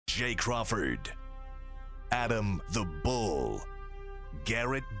Jay Crawford, Adam the Bull,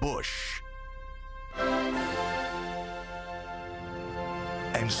 Garrett Bush,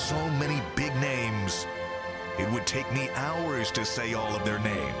 and so many big names, it would take me hours to say all of their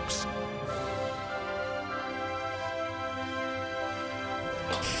names.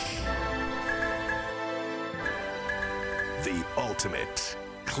 The ultimate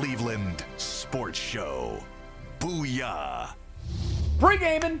Cleveland sports show. Booyah!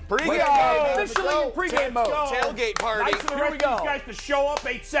 Pre-gaming. Pre-game. We are officially in pre-game mode. Tailgate party. Nice of the rest of these guys to show up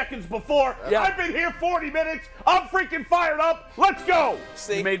 8 seconds before. Yeah. I've been here 40 minutes. I'm freaking fired up. Let's go.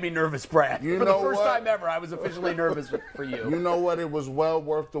 You made me nervous, Brad. You For the know first what? time ever, I was officially nervous for you. You know what? It was well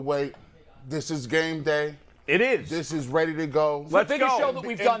worth the wait. This is game day. It is. This is ready to go. It's the biggest show that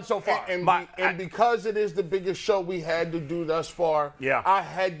we've done so far. And because it is the biggest show we had to do thus far, Yeah. I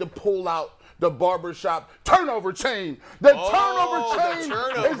had to pull out the barbershop turnover chain. The turnover chain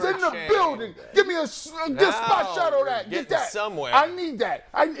is in the building. Give me a good spot shot on that. Get that. Somewhere. I need that.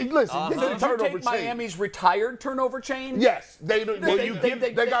 Listen, get the Did you turnover take chain. Miami's retired turnover chain? Yes. They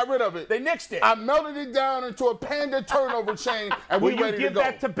got rid of it. They nixed it. I melted it down into a panda turnover chain, and Will we you ready to give go.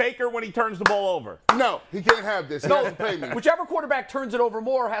 that to Baker when he turns the ball over? No, he can't have this. He doesn't pay me. Whichever quarterback turns it over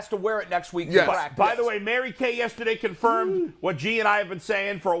more has to wear it next week Yes. to practice. By the way, Mary Kay yesterday confirmed what G and I have been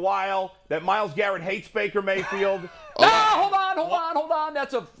saying for a while, that Myles Garrett hates Baker Mayfield. No, hold on.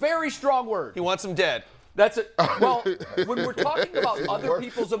 That's a very strong word. He wants him dead. That's it. Well, when we're talking about other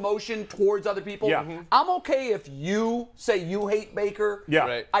people's emotion towards other people, Yeah. I'm okay if you say you hate Baker. Yeah.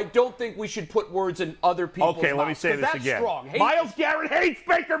 Right. I don't think we should put words in other people's Okay, let me mouths, say 'cause this that's again. Strong. Hate- Myles Garrett hates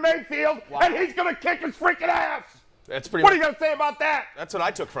Baker Mayfield, and he's going to kick his freaking ass. That's pretty. What are you going to say about that? That's what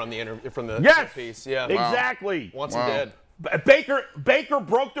I took from the Yes. piece. Yeah. Exactly. Wants him dead. Baker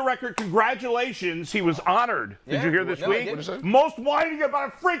broke the record. Congratulations. He was honored. Did you hear this week? What'd he say? Most whining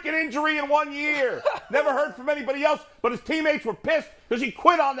about a freaking injury in 1 year. Never heard from anybody else, but his teammates were pissed because he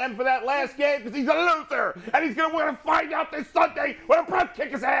quit on them for that last game because he's a loser. And we're going to find out this Sunday when Brett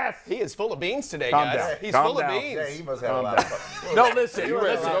kick his ass. He is full of beans today, Calm guys. down. He's Calm full down. of beans. Yeah, he must have a lot of coffee. No, listen. He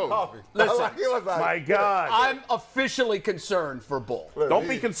must have a lot of Listen. coffee. Listen. He was like, My God. I'm officially concerned for Bull. Don't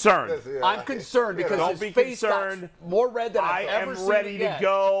be concerned. I'm concerned because Don't his be face concerned. got more red than I I've ever am seen ready it to yet.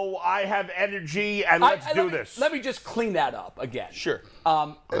 go. I have energy, and let's do this. Let me just clean that up again. Sure.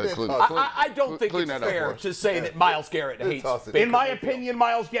 I don't think clean it's that up fair for us. to say that Myles Garrett hates toss it. Baker In my Mayfield. opinion,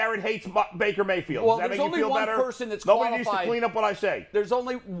 Myles Garrett hates Baker Mayfield. Well, Does that there's make only you feel one better? person that's Nobody needs to qualified. clean up what I say. There's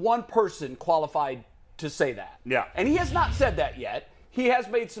only one person qualified to say that. Yeah. And he has not said that yet. He has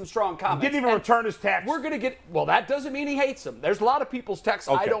made some strong comments. Didn't even And return his text. We're going to get, well, that doesn't mean he hates him. There's a lot of people's texts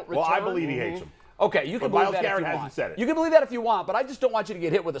I Okay. don't return. Well, I believe he hates him. Okay, you can But believe Myles that Garrett if you hasn't want. said it. You can believe that if you want, but I just don't want you to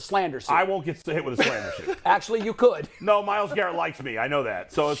get hit with a slander suit. I won't get hit with a slander suit. Actually, you could. No, Myles Garrett likes me. I know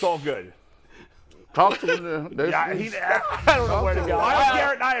that. So it's all good. Talk to him. Yeah, I don't know where to go. Myles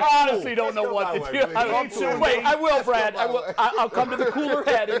Garrett and I I have honestly don't know what to my do. way, please. I Let's go don't- my Wait, way. I will, Brad. my way. I'll come to the cooler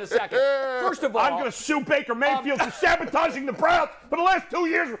head in a second. First of all, I'm going to sue Baker Mayfield for sabotaging the Browns for the last 2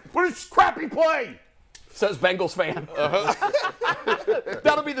 years with his crappy play. says Bengals fan.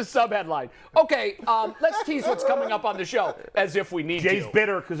 That'll be the sub-headline. Okay, let's tease what's coming up on the show, as if we need Jay's to.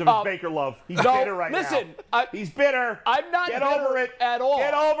 bitter because of his Baker love. He's bitter right listen, now. He's bitter. I'm not Get bitter over it. at all.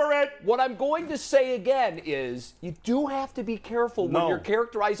 Get over it. What I'm going to say again is you do have to be careful when No. you're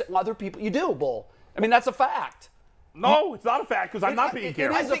characterizing other people. You do, Bull. I mean, that's a fact. No, it's not a fact because I'm not being it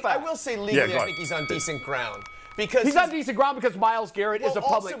careful. is a fact. I will say legally, go I ahead. think he's on decent ground. Because He's on decent ground because Myles Garrett is a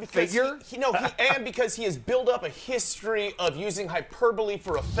public figure. And because he has built up a history of using hyperbole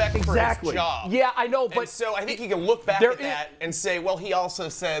for effect for Exactly. his job. Yeah, I know, but And so I think you can look back there at is- that and say, well, he also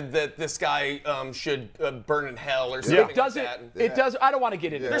said that this guy should burn in hell or something it doesn't. like that. It does. I don't want to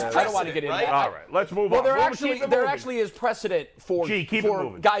get into There's that. I don't want to get into precedent, that. right? All right, let's move Well, on. there We'll actually keep it there moving. actually is precedent for Gee, keep it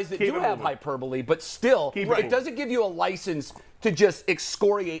moving. guys that Keep do it have moving. hyperbole, but still, Keep it it moving. doesn't give you a license to just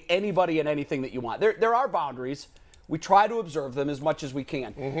excoriate anybody and anything that you want. There are boundaries. We try to observe them as much as we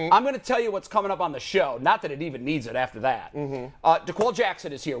can. I'm going to tell you what's coming up on the show. Not that it even needs it after that. DeQuell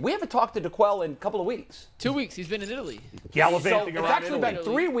Jackson is here. We haven't talked to DeQuell in a couple of weeks. 2 weeks. He's been in Italy. So Gallivanting it's around actually Italy. been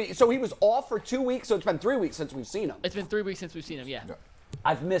 3 weeks. So he was off for 2 weeks. So it's been 3 weeks since we've seen him. It's been 3 weeks since we've seen him, yeah.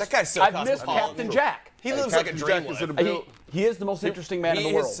 I've missed. That guy's so I've missed cosmopolitan. Captain Jack. He lives like a Captain dream Jack is in life. the He is the most interesting man in the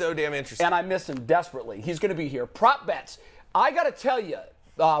He world. is so damn interesting. And I miss him desperately. He's going to be here. Prop bets. I got to tell you,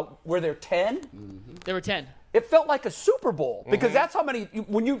 were there 10? There were 10. it felt like a Super Bowl because that's how many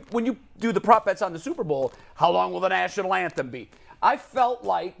when you do the prop bets on the Super Bowl, how long will the national anthem be? I felt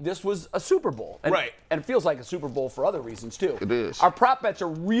like this was a Super Bowl. And, right. And it feels like a Super Bowl for other reasons too. It is. Our prop bets are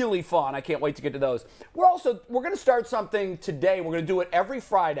really fun. I can't wait to get to those. We're going to start something today. We're going to do it every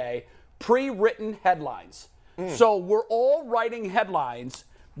Friday, pre-written headlines. So we're all writing headlines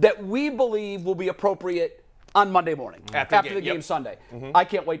that we believe will be appropriate on Monday morning after the game Sunday. I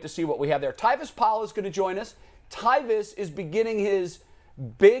can't wait to see what we have there. Tyvis Powell is going to join us. Tyvis is beginning his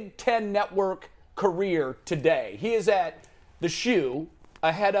Big Ten Network career today. He is at the Shoe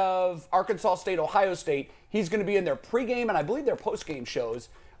ahead of Arkansas State, Ohio State. He's going to be in their pregame and I believe their postgame shows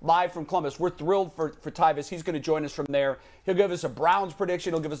live from Columbus. We're thrilled for Tyvis. He's going to join us from there. He'll give us a Browns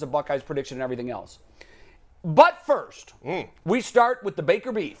prediction. He'll give us a Buckeyes prediction and everything else. But first, we start with the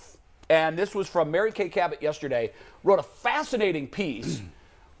Baker beef. And this was from Mary Kay Cabot yesterday. Wrote a fascinating piece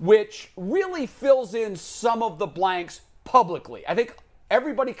which really fills in some of the blanks publicly. I think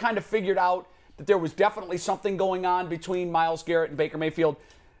everybody kind of figured out that there was definitely something going on between Myles Garrett and Baker Mayfield.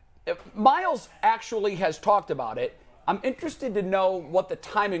 Myles actually has talked about it. I'm interested to know what the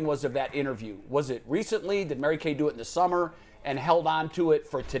timing was of that interview. Was it recently? Did Mary Kay do it in the summer and held on to it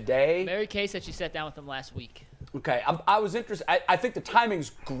for today? Mary Kay said she sat down with him last week. Okay, I was interested. I think the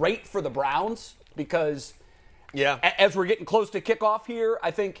timing's great for the Browns because as we're getting close to kickoff here,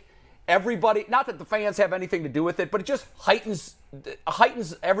 I think everybody, not that the fans have anything to do with it, but it just heightens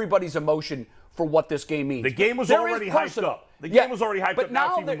everybody's emotion for what this game means. The game was already hyped up. The game was already hyped up.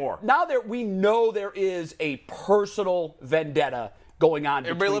 Now it's even more. Now that we know there is a personal vendetta going on.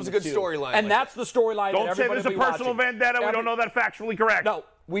 Everybody loves a good storyline. And that's the storyline that everybody will be watching. Don't say there's a personal vendetta. We don't know that factually correct. No,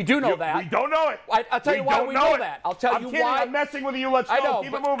 we do know that. We don't know it. I'll tell you why we know that. I'll tell you kidding. why. I'm messing with you. Let's go. I know,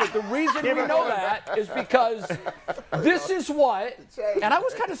 Keep it moving. The reason we know that is because this is what, and I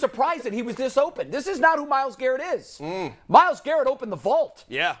was kind of surprised that he was this open. This is not who Myles Garrett is. Myles Garrett opened the vault.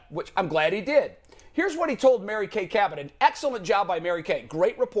 Yeah. Which I'm glad he did. Here's what he told Mary Kay Cabot. An excellent job by Mary Kay.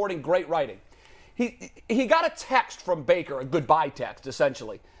 Great reporting, great writing. He got a text from Baker, a goodbye text,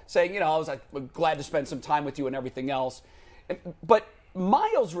 essentially, saying, I was like, glad to spend some time with you and everything else. But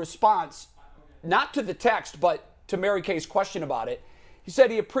Myles' response, not to the text, but to Mary Kay's question about it, he said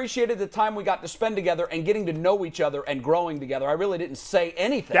he appreciated the time we got to spend together and getting to know each other and growing together. I really didn't say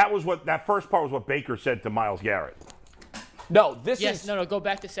anything. That first part was what Baker said to Myles Garrett. No, go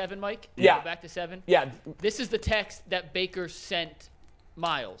back to 7, Mike. Yeah. Go back to 7. Yeah. This is the text that Baker sent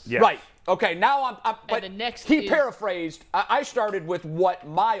Myles. Yes. Right. Okay, now but the next he paraphrased. I started with what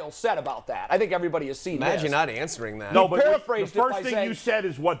Myles said about that. I think everybody has seen Imagine this. not answering that. No, but paraphrased the first it by thing saying, you said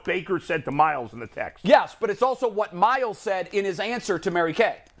is what Baker said to Myles in the text. Yes, but it's also what Myles said in his answer to Mary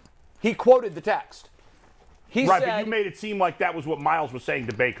Kay. He quoted the text. He right, said, but you made it seem like that was what Myles was saying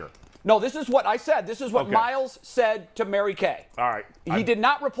to Baker. No, this is what I said. This is what Myles said to Mary Kay. All right. He did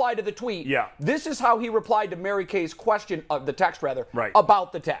not reply to the tweet. Yeah. This is how he replied to Mary Kay's question, the text rather, right.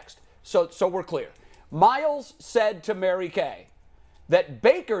 about the text. So we're clear. Myles said to Mary Kay that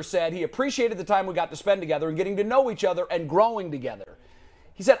Baker said he appreciated the time we got to spend together and getting to know each other and growing together.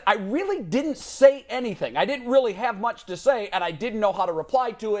 He said, I really didn't say anything. I didn't really have much to say, and I didn't know how to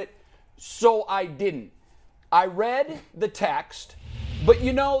reply to it, so I didn't. I read the text, but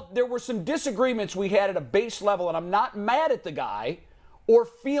there were some disagreements we had at a base level, and I'm not mad at the guy or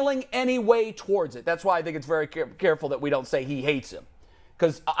feeling any way towards it. That's why I think it's very careful that we don't say he hates him.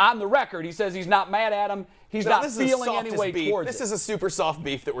 Because on the record, he says he's not mad at him. He's not feeling any way towards it. This is a super soft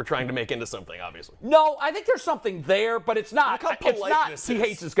beef that we're trying to make into something, obviously. No, I think there's something there, but it's not. Look how polite it's not this he is.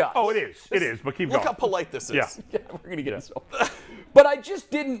 hates his guys. Oh, it is. It is, but keep going. Look how polite this is. Yeah. Yeah, we're going to get into it. But I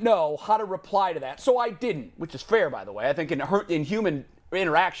just didn't know how to reply to that, so I didn't, which is fair, by the way. I think in human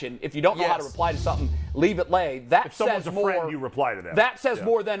interaction, if you don't know how to reply to something, leave it lay. That if says someone's a more. friend, you reply to them. That says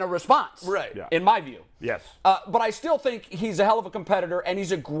more than a response, right? Yeah. In my view. Yes. But I still think he's a hell of a competitor, and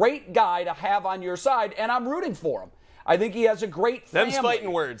he's a great guy to have on your side, and I'm rooting for him. I think he has a great family. Them's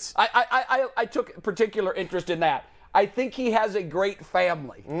fighting words. I took particular interest in that. I think he has a great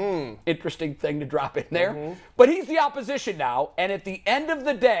family. Interesting thing to drop in there. But he's the opposition now, and at the end of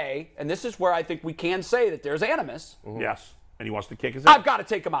the day, and this is where I think we can say that there's animus. Yes. And he wants to kick his ass. I've got to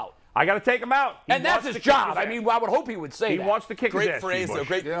take him out. I got to take him out. And that's his job. I mean, I would hope he would say that. He wants to kick his ass. Great phrase, though.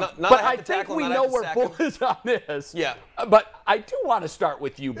 Great. Yeah. But I think we know where Bull is on this. Yeah. But I do want to start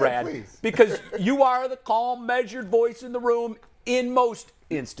with you, Brad, please. because you are the calm, measured voice in the room in most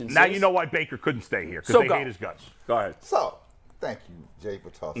instances. Now you know why Baker couldn't stay here, because So they go. hate his guts. Go ahead. So, thank you, Jay,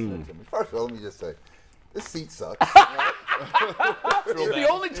 for tossing that to me. First of all, let me just say, this seat sucks. Right? It's the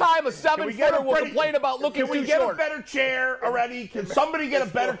only time a 7-footer will complain about looking Can we too get short. a better chair already? Can somebody get a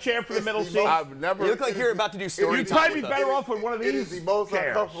better chair for the middle seat? I've never. You look like you're about to do story You'd time probably be with us. better off with one of It is these the most chairs.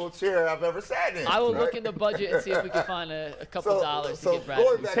 uncomfortable chair I've ever sat in. I will right? look in the budget and see if we can find a couple dollars to get Brad.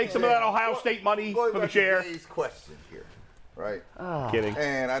 going back Take to some of that Jay- Ohio State money going for the back to chair. Jay's question here, right? Kidding.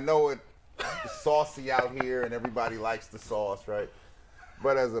 And I know it's saucy out here, and everybody likes the sauce, right?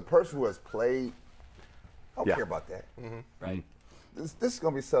 But as a person who has played, I don't care about that. Right. This is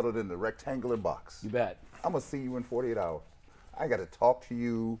going to be settled in the rectangular box. You bet. I'm going to see you in 48 hours. I got to talk to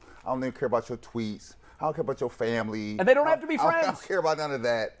you. I don't even care about your tweets. I don't care about your family. And they don't have to be I friends. don't care about none of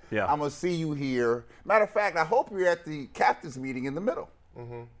that. Yeah. I'm going to see you here. Matter of fact, I hope you're at the captain's meeting in the middle.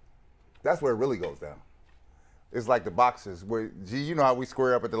 That's where it really goes down. It's like the boxers where, you know how we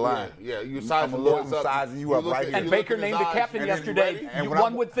square up at the line. Yeah, you I'm size the looking boys up. sizing you up look right at- here. And you Baker look in his named the eyes, captain and then you yesterday. ready?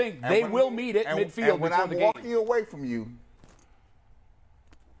 One would think they will meet at midfield and when before I'm the game. walking away from you,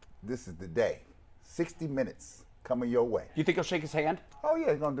 this is the day. 60 minutes coming your way. You think he'll shake his hand? Oh,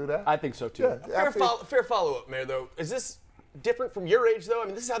 yeah, he's going to do that. I think so too. Yeah, absolutely. Fair follow-up, Mayor, though. Is this different from your age, though? I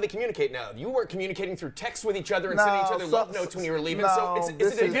mean, this is how they communicate now. You weren't communicating through text with each other and sending each other love notes when you were leaving. So is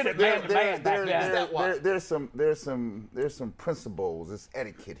this it They did it man to man back then. Is that why? There's some principles. It's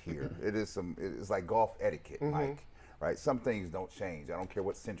etiquette here. It's like golf etiquette, Mike. Right? Some things don't change. I don't care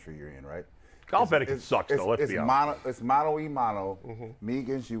what century you're in, right? Golf etiquette sucks, though. Let's be honest. It's mano y mano, me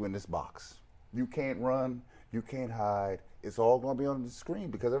against you in this box. You can't run. You can't hide. It's all going to be on the screen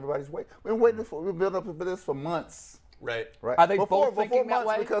because everybody's waiting. We've been building up for this for months. Right. Right. Are they both thinking that months,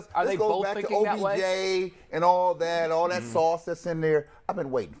 way? Because Are this they goes both back thinking to that way? OBJ and all that sauce that's in there. I've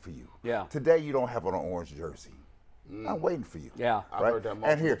been waiting for you. Yeah. Today you don't have on an orange jersey. I'm waiting for you. Yeah. I've Right? heard that And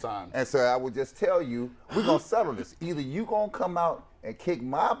multiple here, times. and so I would just tell you, we're gonna settle this. Either you gonna come out and kick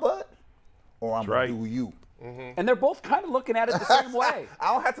my butt, or I'm right. gonna do you. And they're both kind of looking at it the same way.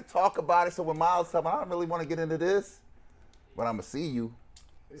 I don't have to talk about it. So when Myles tells me, I don't really want to get into this, but I'm gonna see you.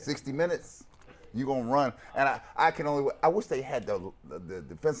 60 minutes. You gonna run, and I wish they had the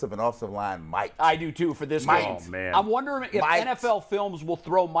defensive and offensive line mic. I do too for this Mike. game. Oh, man. I'm wondering if Mike. NFL Films will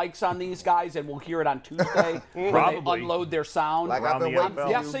throw mics on these guys and we'll hear it on Tuesday when Probably. they unload their sound. Like Around I've been the waiting NFL. for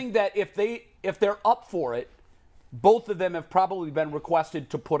you. Guessing that if they're up for it, both of them have probably been requested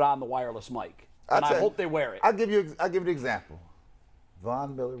to put on the wireless mic, and I hope they wear it. I'll give you an example.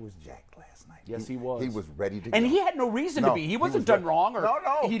 Von Miller was jacked last night. Yes, he was. He was ready to go. And he had no reason to No, be. He he wasn't was done ready. wrong, or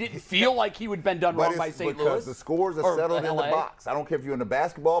No. he didn't feel like he would been done But wrong it's by St. because Louis. the scores are or settled in the LA. box. I don't care if you're in the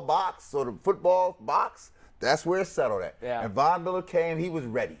basketball box or the football box. That's where it's settled at. Yeah. And Von Miller came. He was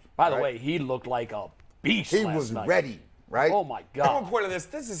ready. By the right? way, he looked like a beast he last was night. ready. Right? Oh my One God! point of this.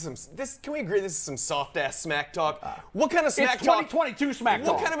 Can we agree this is some soft ass smack talk? What kind of smack It's talk? 2022 smack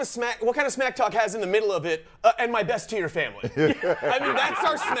talk. What kind of smack talk has in the middle of it? And my best to your family. I mean, that's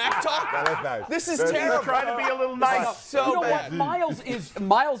our smack talk. No, that's nice. This is That's- terrible. Try to be a little nice. So you know bad. what?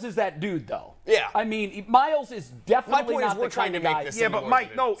 Miles is that dude, though. Yeah. I mean, Miles is definitely point is not we're the trying kind to of make guy. this Yeah, something but more Mike,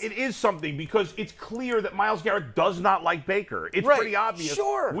 than no, it is. it is something because it's clear that Myles Garrett does not like Baker. It's Right. pretty obvious.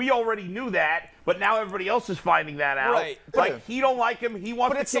 Sure. We already knew that, but now everybody else is finding that out. Right. Like, he don't like him. He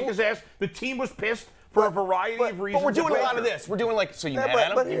wants But to it's kick a- his ass. The team was pissed for a variety of reasons. But we're doing a lot of Baker. this. We're doing like, so you Yeah, mad but- at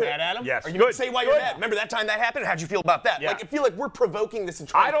him? but You here- mad at him? Yes, Are you good, say why you're good. mad? Remember that time that happened? How'd you feel about that? Yeah. Like, I feel like we're provoking this and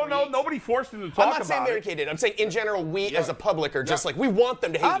trying I don't to know. create- Nobody forced him to talk I'm not saying about Mary it. Kay did. I'm saying in general, we as a public are just like, we want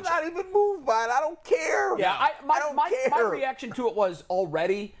them to hate I'm each other. not even moved by it. I don't care. Yeah, I don't my care. reaction to it was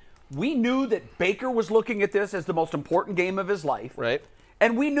already we knew that Baker was looking at this as the most important game of his life. Right.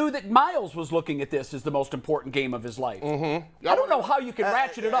 And we knew that Miles was looking at this as the most important game of his life. Mm-hmm. I don't know how you can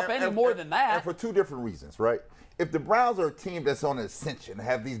ratchet it up any more than that. And for two different reasons, right? If the Browns are a team that's on an ascension,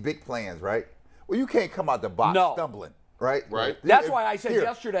 have these big plans, right? Well, you can't come out the box stumbling. Right? Right. That's why I said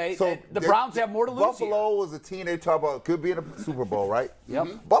yesterday that the Browns have more to lose Buffalo was a team they talk about could be in the Super Bowl, right?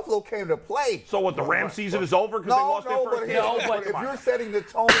 Yep. Buffalo came to play. So what, the Rams season is over because they lost their first game? No, but- if you're setting the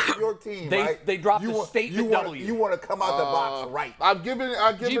tone for your team, right? they dropped you a want- statement you want- W. You want to come out the box right. I've given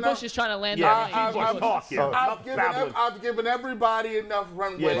G. Bush is trying to land Yeah, on G. Bush talk, yeah. I've given everybody enough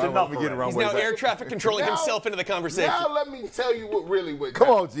runway. Yeah, it's enough we get already. He's now air traffic controlling Now- himself into the conversation. Now let me tell you what really went Come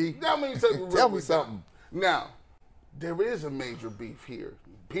down. on, G. Now let me tell you what really Tell me went down. something. Now, there is a major beef here.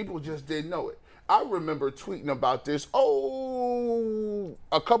 People just didn't know it. I remember tweeting about this,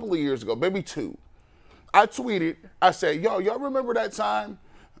 a couple of years ago, maybe 2. I tweeted, I said, y'all remember that time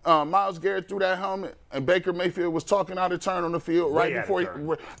Myles Garrett threw that helmet and Baker Mayfield was talking out of turn on the field right Way out of before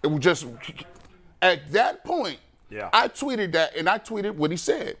turn. it was just, at that point, Yeah. I tweeted that, and I tweeted what he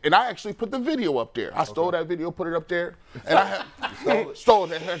said, and I actually put the video up there. I stole that video, put it up there, and I stole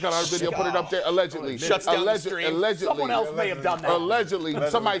the heck out of the video, put it up there. Allegedly, Shuts down the stream. allegedly, Someone else may have done that. Allegedly,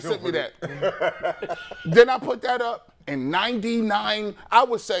 somebody sent me that. Then I put that up, and 99, I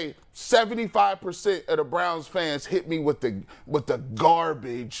would say 75% of the Browns fans hit me with the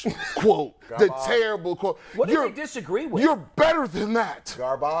garbage quote, the terrible quote. What do they disagree with? You're better than that.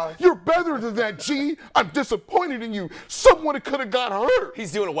 Garbage. You're better than that, G. I'm disappointed in you. Someone could have got hurt.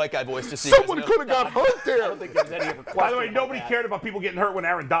 He's doing a white guy voice to see. Someone could have got hurt there. I don't think there's any other question. By the way, about nobody that. cared about people getting hurt when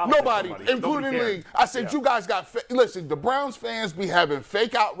Aaron Donald. Nobody, hit including Nobody the cared. league. I said, you guys got listen, the Browns fans be having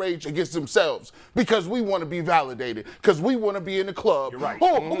fake outrage against themselves because we want to be validated, because we want to be in the club. You're right.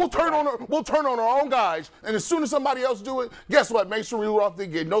 Oh, we'll turn on our own guys, and as soon as somebody else do it, guess what? Mason Rudolph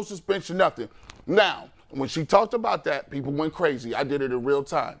didn't get no suspension, nothing. Now, when she talked about that, people went crazy. I did it in real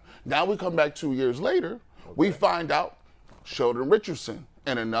time. Now we come back 2 years later, we find out Sheldon Richardson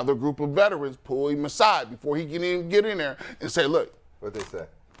and another group of veterans pull him aside before he can even get in there and say, look, What they say?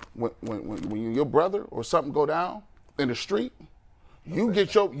 when your brother or something go down in the street, you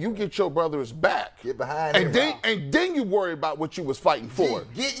get your brother's back. Get behind and him. then then you worry about what you was fighting for.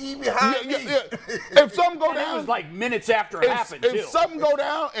 Get ye behind me. If something go And it down, was like minutes after it happened, if too. something go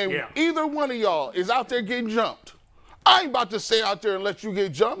down and either one of y'all is out there getting jumped, I ain't about to stay out there and let you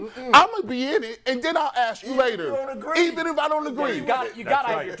get jumped. I'm gonna be in it, and then I'll ask you later. you don't agree. Even if I don't agree. You got to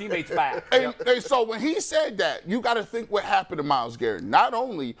have your teammates back. And so when he said that, you got to think what happened to Myles Garrett. Not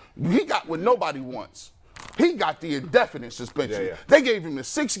only he got what nobody wants, he got the indefinite suspension. Yeah. They gave him the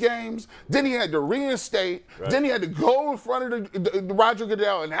 6 games. Then he had to reinstate. Then he had to go in front of the Roger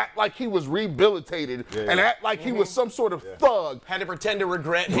Goodell and act like he was rehabilitated and act like he was some sort of thug. Had to pretend to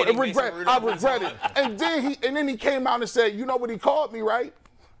regret hitting Mason I Rudolph. regret it. And then he came out and said, you know what he called me, right?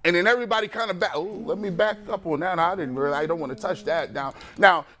 And then everybody kind of let me back up on that. I don't want to touch that.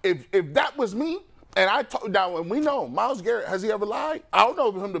 Now, if that was me, and and we know Myles Garrett, has he ever lied? I don't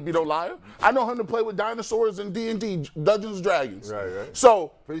know him to be no liar. I know him to play with dinosaurs and D&D, Dungeons and Dragons. Right.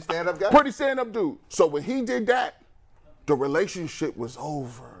 So Pretty stand-up guy? Pretty stand-up dude. So when he did that, the relationship was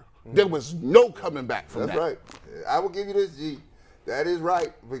over. There was no coming back from That's that. right. I will give you this, G. That is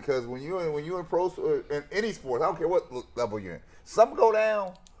right, because when you in pro in any sport, I don't care what level you're in, something go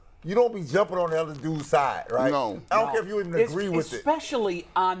down, you don't be jumping on the other dude's side, right? No. I don't care if you even agree with it. Especially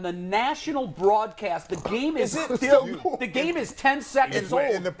on the national broadcast, the game is the game is 10 seconds old.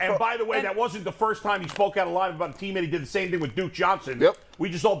 in the And by the way, that wasn't the first time he spoke out of line about a teammate. He did the same thing with Duke Johnson. Yep. We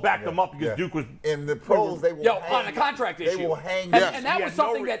just all backed him up because Duke was. In the pros, they will on a contract issue. They will hang and that He was had no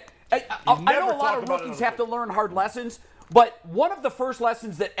something re- that I know never a lot talk of about it rookies on have to learn hard lessons, but one of the first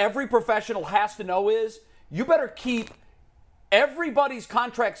lessons that every professional has to know is you better keep everybody's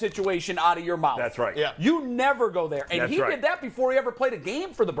contract situation out of your mouth. That's right. Yeah. You never go there. And That's he right. did that before he ever played a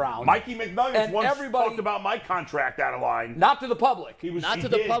game for the Browns. Mikey McNuggets And once everybody- talked about my contract out of line. Not to the public. Not he to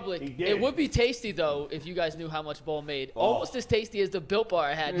the did. public. He did. It would be tasty, though, if you guys knew how much Bull made. Almost as tasty as the Built Bar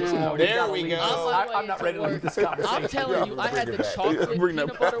I had this morning. There we go. I'm not ready to leave this conversation. I'm telling you, I had the chocolate Bring that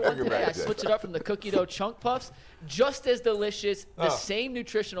peanut butter back. one today. I switched it up from the cookie dough chunk puffs. Just as delicious, the same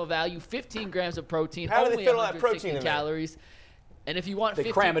nutritional value, 15 grams of protein, How do they only fit all that 160 protein in there? calories. And if you want They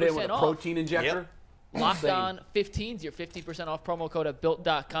 15% cram it in with a off, protein injector. locked on 15s, your 15% off promo code at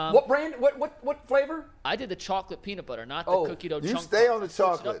built.com. What brand? What flavor? I did the chocolate peanut butter, not the Oh, cookie dough you chunk stay puffs. on the I switched it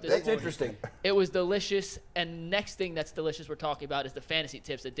up chocolate. this That's morning. Interesting. It was delicious. And next thing that's delicious we're talking about is the fantasy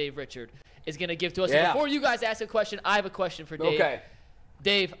tips that Dave Richard is going to give to us. Yeah. And before you guys ask a question, I have a question for Dave. Okay.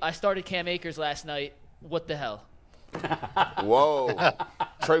 Dave, I started Cam Akers last night. What the hell? Whoa.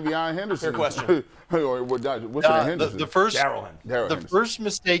 Travion Henderson. Fair question. Or what's your Henderson? The first Darryl Darryl the Henderson. first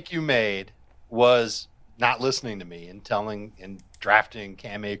mistake you made was not listening to me and drafting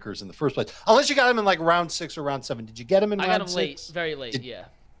Cam Akers in the first place. Unless you got him in like round 6 or round 7. Did you get him in I round got him 6? late, very late, yeah.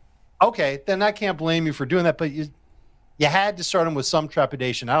 Okay, then I can't blame you for doing that, but you had to start him with some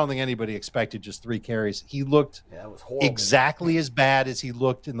trepidation. I don't think anybody expected just 3 carries. He looked That was horrible. exactly as bad as he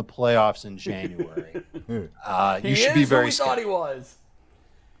looked in the playoffs in January. He You should is be who very we thought he was.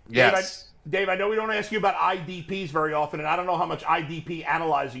 Yes. Dave, I know we don't ask you about IDPs very often, and I don't know how much IDP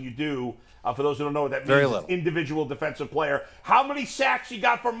analyzing you do. For those who don't know what that means, Very it's little. individual defensive player. How many sacks you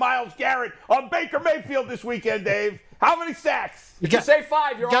got from Myles Garrett on Baker Mayfield this weekend, Dave? How many sacks? If you say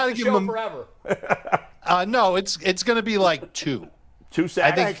 5, you're gotta off the give show him- forever. No, it's going to be like 2. 2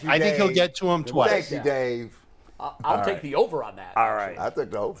 sacks. I think he'll get to him twice. Thank you, Dave. I'll take the over on that. All right. I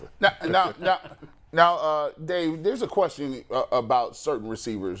took the over. Now, Dave, there's a question about certain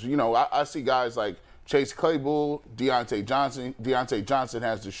receivers. You know, I see guys like Chase Claypool, Deontay Johnson. Deontay Johnson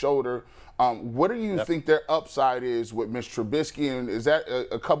has the shoulder. What do you think their upside is with Mitch Trubisky, and is that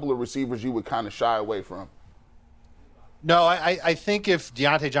a couple of receivers you would kind of shy away from? No, I think if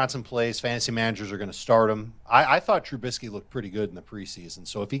Deontay Johnson plays, fantasy managers are going to start him. I thought Trubisky looked pretty good in the preseason,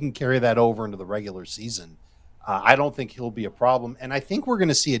 so if he can carry that over into the regular season, I don't think he'll be a problem. And I think we're going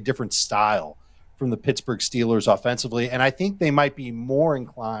to see a different style from the Pittsburgh Steelers offensively, and I think they might be more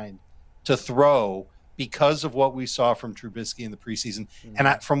inclined to throw because of what we saw from Trubisky in the preseason. And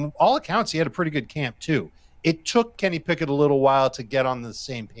from all accounts, he had a pretty good camp too. It took Kenny Pickett a little while to get on the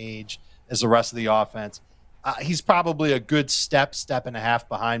same page as the rest of the offense. He's probably a good step and a half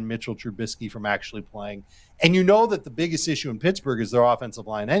behind Mitchell Trubisky from actually playing. And you know that the biggest issue in Pittsburgh is their offensive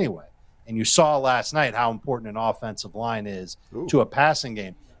line anyway. And you saw last night how important an offensive line is to a passing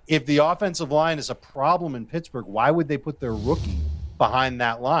game. If the offensive line is a problem in Pittsburgh, why would they put their rookie behind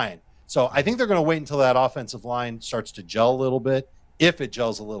that line? So I think they're going to wait until that offensive line starts to gel a little bit, if it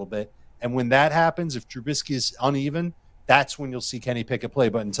gels a little bit. And when that happens, if Trubisky is uneven, that's when you'll see Kenny Pickett play.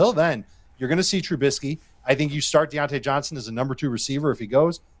 But until then, you're going to see Trubisky. I think you start Deontay Johnson as a number 2 receiver if he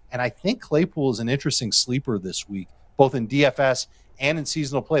goes. And I think Claypool is an interesting sleeper this week, both in DFS and in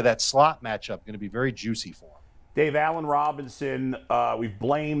seasonal play. That slot matchup going to be very juicy for him. Dave, Allen Robinson, we've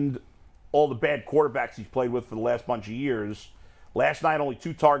blamed all the bad quarterbacks he's played with for the last bunch of years. Last night, only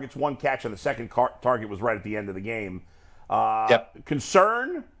 2 targets, 1 catch, and the second target was right at the end of the game.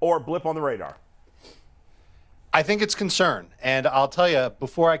 Concern or blip on the radar? I think it's concern. And I'll tell you,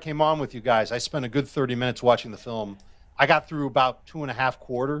 before I came on with you guys, I spent a good 30 minutes watching the film. I got through about 2.5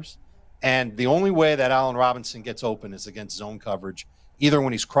 quarters, and the only way that Allen Robinson gets open is against zone coverage, either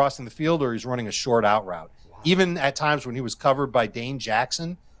when he's crossing the field or he's running a short out route. Wow. Even at times when he was covered by Dane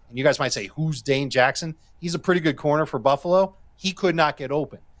Jackson, and you guys might say, who's Dane Jackson? He's a pretty good corner for Buffalo. He could not get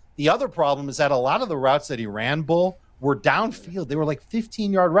open. The other problem is that a lot of the routes that he ran, Bull, were downfield. They were like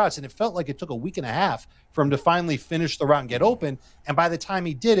 15-yard routes, and it felt like it took a week and a half for him to finally finish the route and get open. And by the time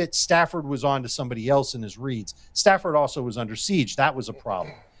he did it, Stafford was on to somebody else in his reads. Stafford also was under siege. That was a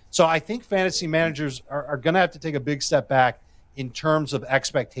problem. So I think fantasy managers are going to have to take a big step back in terms of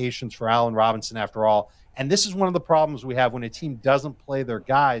expectations for Allen Robinson after all. And this is one of the problems we have when a team doesn't play their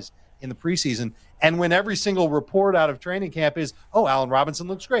guys in the preseason. And when every single report out of training camp is, oh, Allen Robinson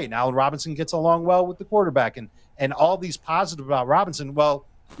looks great, and Allen Robinson gets along well with the quarterback, and all these positive about Robinson. Well,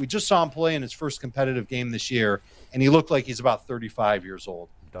 we just saw him play in his first competitive game this year, and he looked like he's about 35 years old.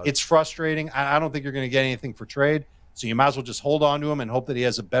 It's frustrating. I don't think you're going to get anything for trade, so you might as well just hold on to him and hope that he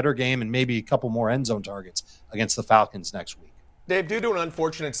has a better game and maybe a couple more end zone targets against the Falcons next week. Dave, due to an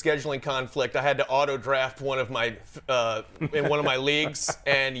unfortunate scheduling conflict, I had to auto-draft one of my in one of my leagues,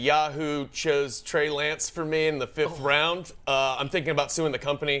 and Yahoo chose Trey Lance for me in the 5th round. I'm thinking about suing the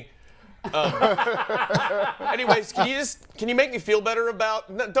company. Anyways, can you make me feel better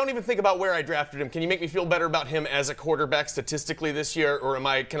about? Don't even think about where I drafted him. Can you make me feel better about him as a quarterback statistically this year, or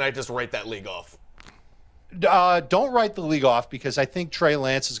can I just write that league off? Don't write the league off, because I think Trey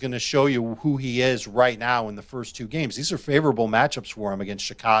Lance is going to show you who he is right now in the first 2 games. These are favorable matchups for him against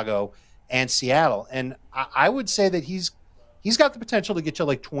Chicago and Seattle. And I would say that he's got the potential to get you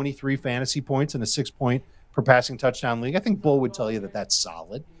like 23 fantasy points in a 6-point per passing touchdown league. I think Bull would tell you that that's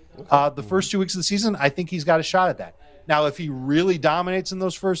solid. The first 2 weeks of the season, I think he's got a shot at that. Now, if he really dominates in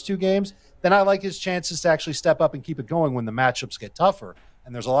those first 2 games, then I like his chances to actually step up and keep it going when the matchups get tougher.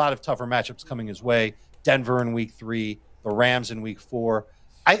 And there's a lot of tougher matchups coming his way. Denver in week 3, the Rams in week 4.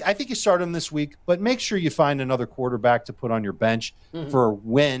 I think you start him this week, but make sure you find another quarterback to put on your bench for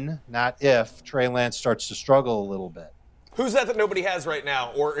when, not if, Trey Lance starts to struggle a little bit. Who's that nobody has right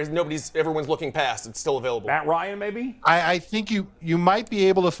now, or is everyone's looking past? It's still available. Matt Ryan, maybe? I think you might be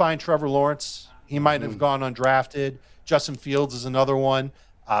able to find Trevor Lawrence. He might have gone undrafted. Justin Fields is another one.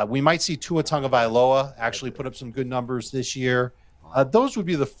 We might see Tua Tagovailoa actually put up some good numbers this year. Those would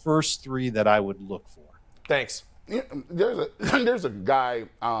be the first 3 that I would look for. Thanks. Yeah, there's a guy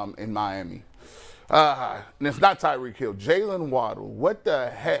in Miami. And it's not Tyreek Hill. Jalen Waddle. What the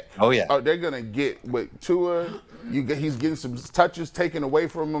heck are they going to get with Tua? He's getting some touches taken away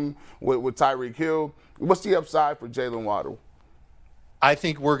from him with Tyreek Hill. What's the upside for Jalen Waddle? I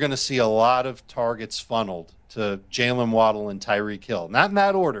think we're going to see a lot of targets funneled to Jalen Waddle and Tyreek Hill. Not in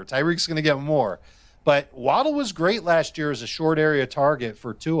that order. Tyreek's going to get more. But Waddle was great last year as a short area target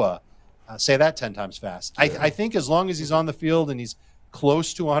for Tua. Say that 10 times fast. Yeah. I think as long as he's on the field and he's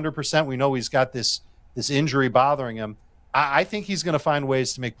close to 100%, we know he's got this injury bothering him. I think he's going to find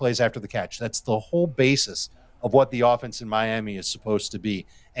ways to make plays after the catch. That's the whole basis of what the offense in Miami is supposed to be.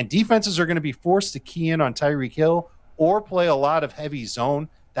 And defenses are going to be forced to key in on Tyreek Hill or play a lot of heavy zone.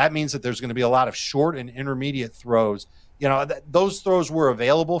 That means that there's going to be a lot of short and intermediate throws. those throws were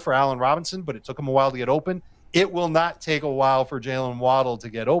available for Allen Robinson, but it took him a while to get open. It will not take a while for Jalen Waddle to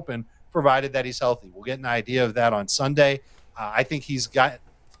get open, provided that he's healthy. We'll get an idea of that on Sunday. I think he's got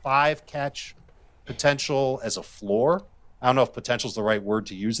 5-catch potential as a floor. I don't know if potential is the right word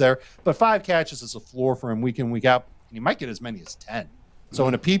to use there, but 5 catches is a floor for him week in, week out. And he might get as many as 10. So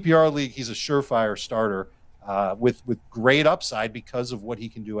in a PPR league, he's a surefire starter with great upside because of what he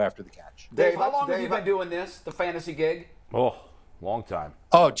can do after the catch. Dave, how long have you been doing this, the fantasy gig? Oh, long time.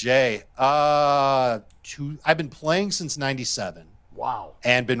 Oh, Jay. I've been playing since 97. Wow.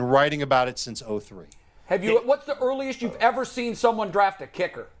 And been writing about it since 03. What's the earliest you've ever seen someone draft a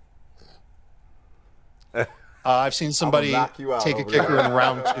kicker? I've seen somebody take a kicker in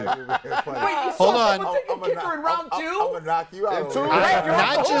round 2. Wait, hold on. Take a kicker in round 2? I'm gonna knock you out.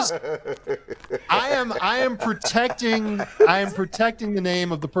 I am protecting the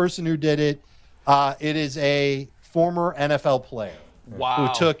name of the person who did it. It is a former NFL player who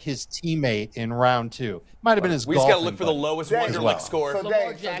took his teammate in round 2. Might have been his. We just got to look for the lowest Wonderlic score. So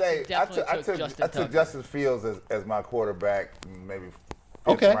Dave, I took Justin Fields as my quarterback, maybe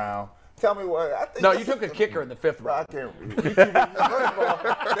 5th round. Tell me what I think. No, you took a kicker in the 5th round. I can't. First of all,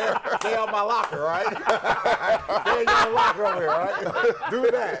 stay on my locker, right? Stay in your locker over here, right?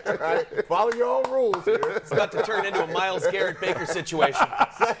 Do that, right? Follow your own rules here. It's about to turn into a Myles Garrett Baker situation.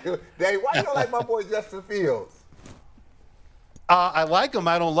 Dave, why you don't like my boy Justin Fields? I like him.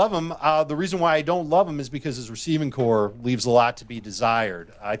 I don't love him. The reason why I don't love him is because his receiving core leaves a lot to be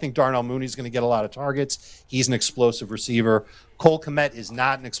desired. I think Darnell Mooney's going to get a lot of targets. He's an explosive receiver. Cole Kmet is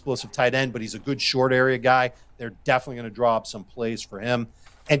not an explosive tight end, but he's a good short area guy. They're definitely going to draw up some plays for him.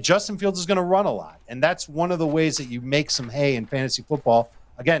 And Justin Fields is going to run a lot. And that's one of the ways that you make some hay in fantasy football.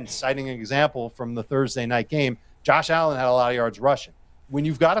 Again, citing an example from the Thursday night game, Josh Allen had a lot of yards rushing. When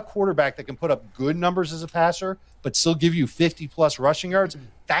you've got a quarterback that can put up good numbers as a passer, but still give you 50-plus rushing yards,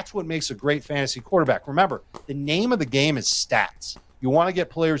 that's what makes a great fantasy quarterback. Remember, the name of the game is stats. You want to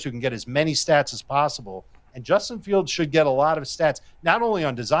get players who can get as many stats as possible, and Justin Fields should get a lot of stats, not only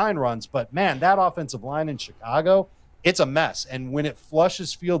on design runs, but, man, that offensive line in Chicago, it's a mess. And when it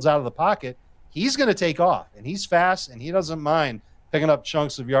flushes Fields out of the pocket, he's going to take off, and he's fast, and he doesn't mind picking up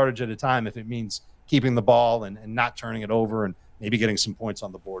chunks of yardage at a time if it means keeping the ball and not turning it over and maybe getting some points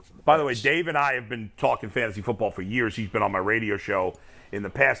on the board from the By the way, Dave and I have been talking fantasy football for years. He's been on my radio show in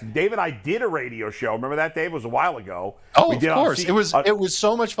the past. Dave and I did a radio show. Remember that, Dave? It was a while ago. Oh, of course. It was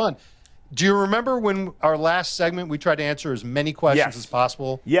so much fun. Do you remember when our last segment we tried to answer as many questions as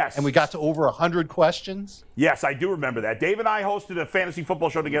possible? Yes. And we got to over 100 questions? Yes, I do remember that. Dave and I hosted a fantasy football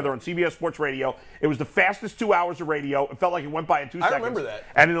show together on CBS Sports Radio. It was the fastest 2 hours of radio. It felt like it went by in 2 seconds. I remember that.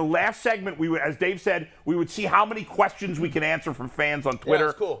 And in the last segment, we would, as Dave said, we would see how many questions we can answer from fans on Twitter,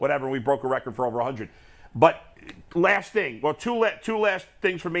 that's cool. whatever. We broke a record for over 100. But last thing, well, two last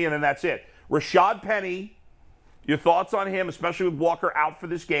things for me, and then that's it. Rashad Penny, your thoughts on him, especially with Walker out for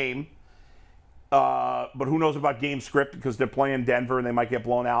this game. But who knows about game script because they're playing Denver and they might get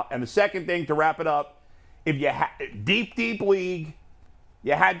blown out. And the second thing, to wrap it up, if you deep league,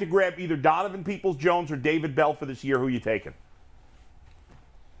 you had to grab either Donovan Peoples-Jones or David Bell for this year, who you taking?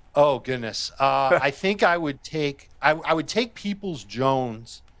 Oh, goodness. I think I would take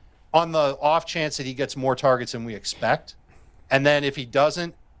Peoples-Jones on the off chance that he gets more targets than we expect. And then if he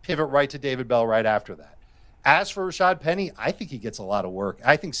doesn't, pivot right to David Bell right after that. As for Rashad Penny, I think he gets a lot of work.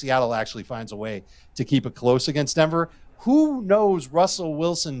 I think Seattle actually finds a way to keep it close against Denver. Who knows Russell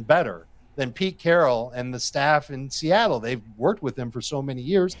Wilson better than Pete Carroll and the staff in Seattle? They've worked with him for so many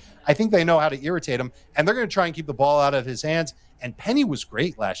years. I think they know how to irritate him, and they're going to try and keep the ball out of his hands. And Penny was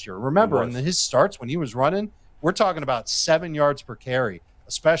great last year. Remember, in his starts when he was running, we're talking about 7 yards per carry,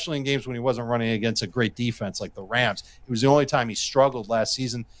 especially in games when he wasn't running against a great defense like the Rams. It was the only time he struggled last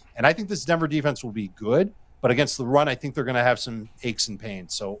season. And I think this Denver defense will be good. But against the run, I think they're going to have some aches and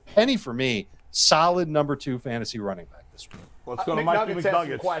pains. So Penny, for me, solid number 2 fantasy running back this week. Let's go to Mike McNuggets has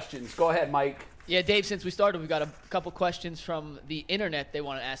some questions. Go ahead, Mike. Yeah, Dave, since we started, we've got a couple questions from the internet they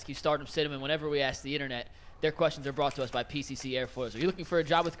want to ask you. Start them, sit them, and whenever we ask the internet, their questions are brought to us by PCC Airfoils. Are you looking for a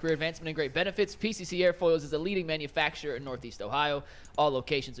job with career advancement and great benefits? PCC Airfoils is a leading manufacturer in Northeast Ohio. All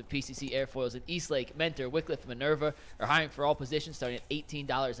locations of PCC Airfoils in Eastlake, Mentor, Wickliffe, Minerva are hiring for all positions starting at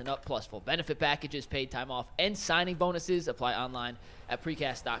 $18 and up, plus full benefit packages, paid time off, and signing bonuses. Apply online at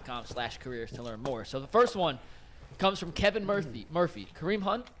precast.com/careers to learn more. So the first one comes from Kevin Murphy. Kareem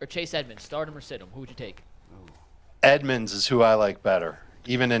Hunt or Chase Edmonds? Start him or sit him? Who would you take? Edmonds is who I like better,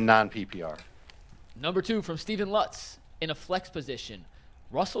 even in non-PPR. Number 2 from Stephen Lutz. In a flex position,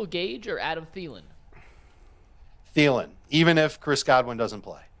 Russell Gage or Adam Thielen? Thielen, even if Chris Godwin doesn't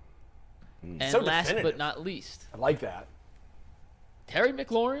play. And last but not least, I like that. Terry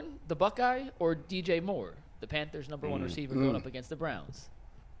McLaurin, the Buckeye, or DJ Moore, the Panthers' number 1 receiver, going up against the Browns?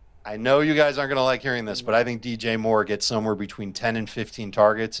 I know you guys aren't going to like hearing this, but I think DJ Moore gets somewhere between 10 and 15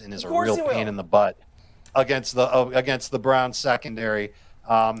 targets and is a real pain in the butt against the Browns secondary.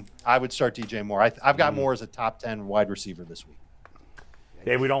 I would start DJ Moore. I've got Moore as a top 10 wide receiver this week.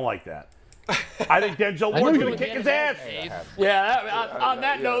 Dave, we don't like that. I think Denzel Ward's going to kick his ass. Yeah, on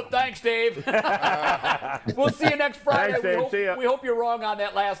that note, thanks, Dave. We'll see you next Friday. Thanks, Dave. See ya. We hope you're wrong on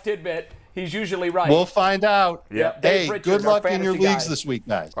that last tidbit. He's usually right. We'll find out. Yeah. Hey, Dave Richards, good our luck in your fantasy leagues guy. this week,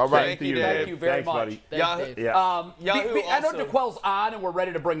 guys. All right. Thank you, Dave. Dave. Thank you very Thanks, much. buddy. Yahoo, Yeah. Yahoo I know also- DeQuell's on, and we're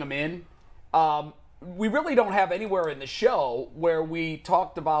ready to bring him in. We really don't have anywhere in the show where we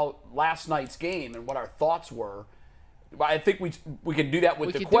talked about last night's game and what our thoughts were. I think we can do that with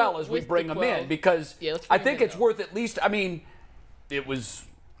We can do DeQuell it as we with bring him DeQuell. in because let's I bring him think in, it's though. worth at least. I mean, it was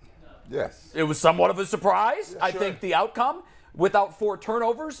Yes. somewhat of a surprise. I think the outcome. Without 4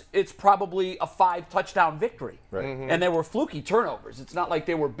 turnovers, it's probably a 5-touchdown victory. Right. And they were fluky turnovers. It's not like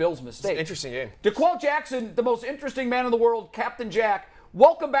they were Bills' mistakes. Interesting game. DeQuell Jackson, the most interesting man in the world, Captain Jack.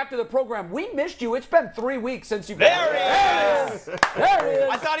 Welcome back to the program. We missed you. It's been 3 weeks since you've been There he is! There he is.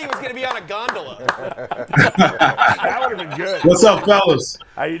 I thought he was going to be on a gondola. That would have been good. What's up, fellas?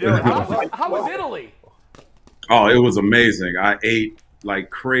 How you doing? How was Italy? Oh, it was amazing. I ate like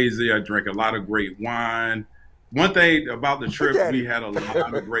crazy. I drank a lot of great wine. One thing about the trip, we had a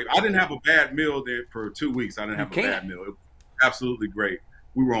lot of great. I didn't have a bad meal there for 2 weeks. I didn't have a bad meal. It was absolutely great.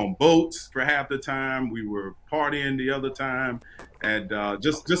 We were on boats for half the time. We were partying the other time, and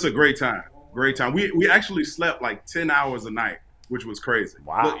just a great time. Great time. We actually slept like 10 hours a night, which was crazy.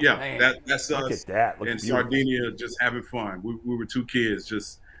 Wow. But yeah, Man. that's Look us at that. Looks in beautiful. Sardinia, just having fun. We were 2 kids,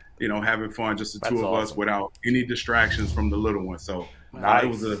 just having fun, just the That's 2 of us awesome. without any distractions from the little one. So Nice. it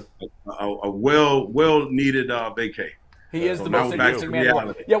was a well needed vacay. He is So the now most we're back interesting to man in the world.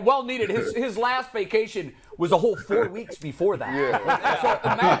 reality. Yeah, well needed. His last vacation was a whole 4 weeks before that.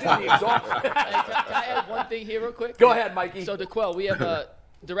 So imagine the exhaustion. Hey, can I add one thing here real quick? Go ahead, Mikey. So DeQuell, we have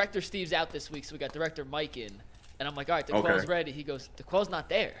Director Steve's out this week, so we got Director Mike in. And I'm like, all right, DeQuell's Okay. ready. He goes, DeQuell's not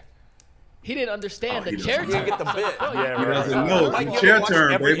there. He didn't understand he the chair doesn't turn. get the So bit. DeQuell, Yeah, He right. doesn't know. Mike, It's you chair ever watch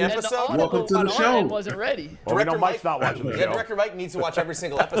turn, every baby. And the episode? audible Welcome to on the our show. end wasn't ready. Well, we know Director Mike's Mike- not watching the Yeah, show. Director Mike needs to watch every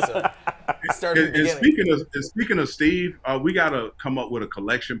single episode. Start at the And beginning. speaking of Steve, we got to come up with a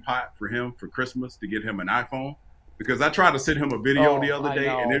collection pot for him for Christmas to get him an iPhone. Because I tried to send him a video the other I day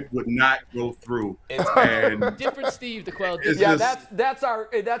and know. it would not go through. It's- And Different Steve, DeQuell. It's Yeah, just- that's our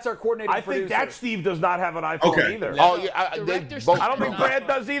coordinating I producer. think that Steve does not have an iPhone Okay. either. Oh yeah, they Director both. Steve- I don't think Brad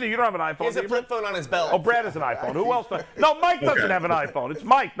does either. You don't have an iPhone. He has do a you, flip Brad? phone on his belt. Oh, Brad has an iPhone. Who else does? No, Mike doesn't Okay. have an iPhone. It's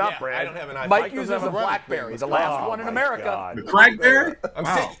Mike, not Yeah, Brad. I don't have an iPhone. Mike doesn't uses have a a BlackBerry, the last Oh, one in my America. God. the Crackberry? I'm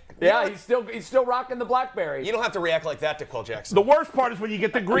Wow. sick. Yeah, he's still rocking the BlackBerry. You don't have to react like that to Quill Jackson. The worst part is when you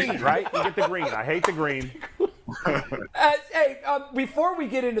get the green, right? You get the green. I hate the green. Hey, before we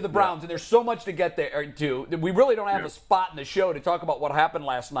get into the Browns, and there's so much to get there to, we really don't have a spot in the show to talk about what happened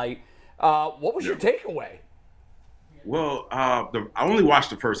last night. What was your takeaway? Well, I only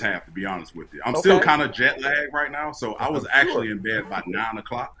watched the first half, to be honest with you. I'm still Okay. kind of jet lagged right now, so I was actually in bed by 9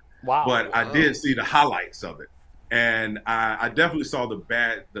 o'clock. Wow. But I did see the highlights of it, and I definitely saw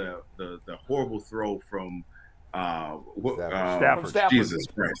the horrible throw from Stafford. Stafford. Jesus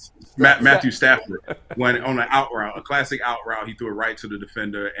Christ, Matthew Stafford, when on an out route, a classic out route, he threw it right to the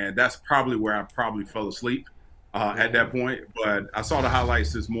defender, and that's probably where I probably fell asleep at that point. But I saw the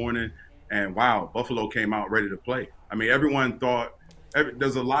highlights this morning, and wow, Buffalo came out ready to play. I mean, everyone thought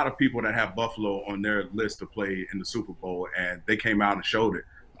there's a lot of people that have Buffalo on their list to play in the Super Bowl, and they came out and showed it.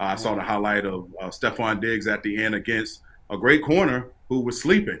 I saw the highlight of Stephon Diggs at the end against a great corner who was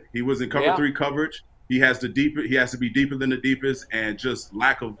sleeping. He was in cover 3 coverage. He has to be deeper than the deepest, and just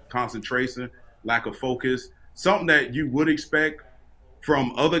lack of concentration, lack of focus, something that you would expect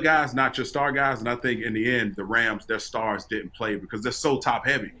from other guys, not just star guys. And I think in the end, the Rams, their stars didn't play because they're so top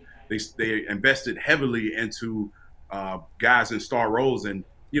heavy. They invested heavily into guys in star roles, and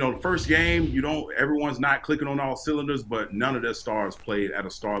the first game, everyone's not clicking on all cylinders, but none of their stars played at a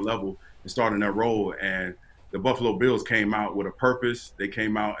star level and started their role. And the Buffalo Bills came out with a purpose. They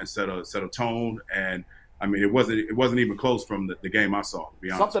came out and set a tone, and I mean, it wasn't even close from the game I saw, to be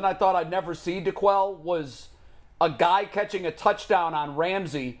honest. Something I thought I'd never see, DeQuell, was a guy catching a touchdown on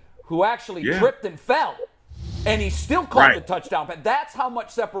Ramsey who actually tripped and fell, and he still caught the touchdown. But that's how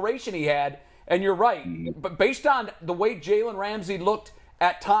much separation he had, and you're right. But based on the way Jalen Ramsey looked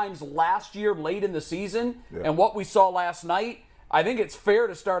at times last year, late in the season, and what we saw last night, I think it's fair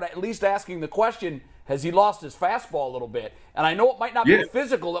to start at least asking the question, has he lost his fastball a little bit? And I know it might not be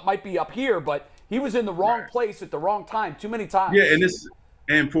physical, it might be up here, but He was in the wrong place at the wrong time too many times. Yeah,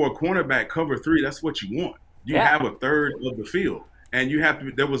 and for a cornerback, cover 3, that's what you want. You have a third of the field, and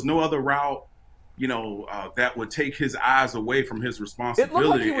there was no other route, that would take his eyes away from his responsibility. It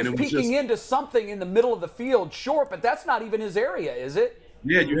looked like he was peeking into something in the middle of the field short, but that's not even his area, is it?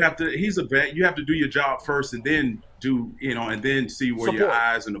 Yeah, he's a vet. You have to do your job first and then and then see where your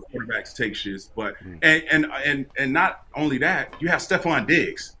eyes and the quarterbacks take shit. But and not only that, you have Stephon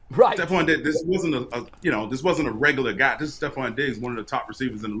Diggs. Right. Stephon Diggs, this wasn't a regular guy. This is Stephon Diggs, one of the top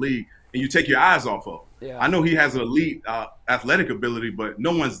receivers in the league, and you take your eyes off of him. Yeah. I know he has an elite athletic ability, but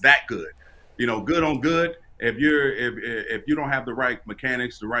no one's that good. Good on good. If you don't have the right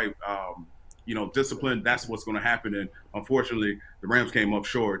mechanics, the right discipline, that's what's going to happen. And unfortunately, the Rams came up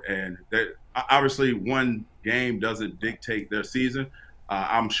short. And obviously, one game doesn't dictate their season.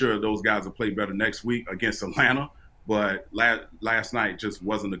 I'm sure those guys will play better next week against Atlanta. But last night just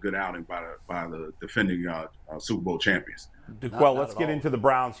wasn't a good outing by the defending Super Bowl champions. DeQuell, let's get into the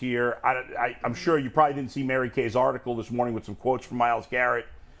Browns here. I'm sure you probably didn't see Mary Kay's article this morning with some quotes from Myles Garrett.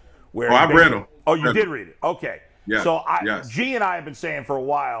 I read them. Oh, you did read it? Okay. Yeah. So G and I have been saying for a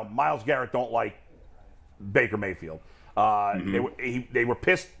while, Myles Garrett don't like Baker Mayfield. They were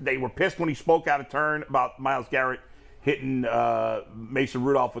pissed. They were pissed when he spoke out of turn about Myles Garrett hitting Mason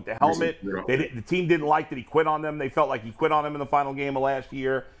Rudolph with the helmet. The team didn't like that he quit on them. They felt like he quit on them in the final game of last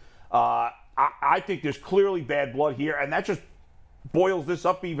year. I think there's clearly bad blood here, and that just boils this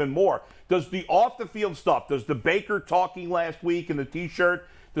up even more. Does the off-the-field stuff, does the Baker talking last week in the T-shirt,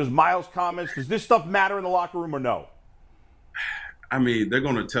 does Myles' comments, does this stuff matter in the locker room or no? I mean, they're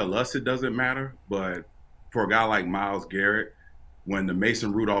going to tell us it doesn't matter, but for a guy like Myles Garrett, when the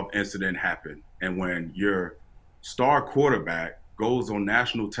Mason Rudolph incident happened and when your star quarterback goes on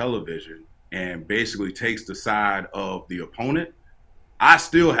national television and basically takes the side of the opponent, I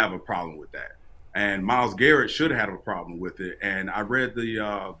still have a problem with that. And Myles Garrett should have a problem with it. And I read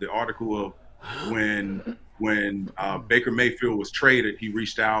the article of when Baker Mayfield was traded, he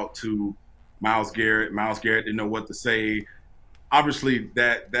reached out to Myles Garrett. Myles Garrett didn't know what to say. Obviously,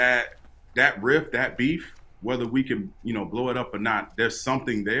 that rift, that beef, whether we can blow it up or not, there's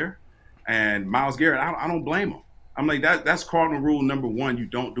something there. And Myles Garrett, I don't blame him. I'm like, that's cardinal rule number 1 you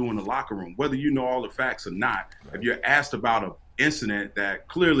don't do in the locker room, whether you know all the facts or not. Right. If you're asked about an incident that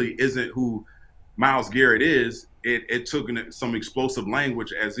clearly isn't who Myles Garrett is, it took some explosive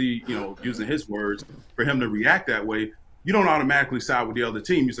language, as he, using his words, for him to react that way. You don't automatically side with the other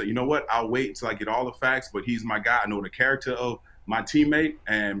team. You say, you know what, I'll wait until I get all the facts, but he's my guy. I know the character of my teammate,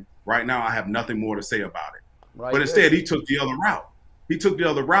 and right now I have nothing more to say about it. Right. But instead, he took the other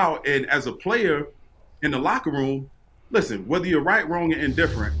route. And as a player in the locker room, listen, whether you're right, wrong, or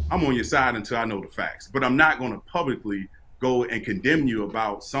indifferent, I'm on your side until I know the facts. But I'm not going to publicly go and condemn you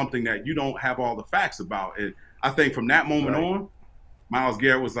about something that you don't have all the facts about. And I think from that moment on, Myles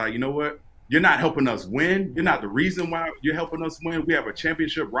Garrett was like, you know what? You're not helping us win. You're not the reason why you're helping us win. We have a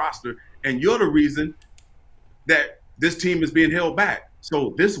championship roster, and you're the reason that this team is being held back.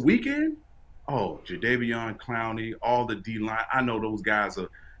 So this weekend, Jadeveon Clowney, all the D-line, I know those guys are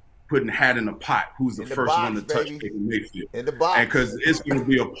putting hat in the pot. Who's the first one to touch Baker Mayfield? In the box. And because it's going to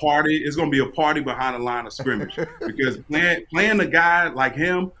be a party. It's going to be a party behind the line of scrimmage. Because playing a guy like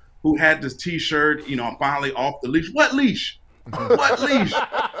him who had this T-shirt, finally off the leash. What leash? What leash?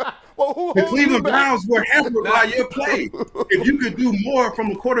 Well, the Cleveland Browns were hampered by your play. If you could do more from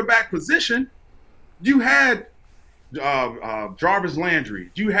the quarterback position, you had Jarvis Landry.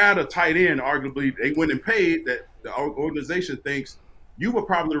 You had a tight end, arguably, they went and paid that the organization thinks you were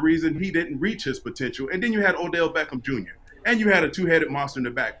probably the reason he didn't reach his potential. And then you had Odell Beckham Jr. And you had a two-headed monster in the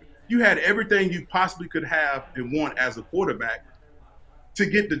backfield. You had everything you possibly could have and want as a quarterback to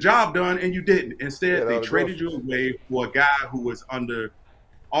get the job done, and you didn't. Instead, they traded you away for a guy who was under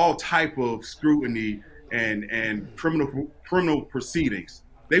all type of scrutiny and criminal proceedings.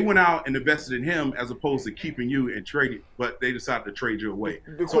 They went out and invested in him as opposed to keeping you and trading, but they decided to trade you away.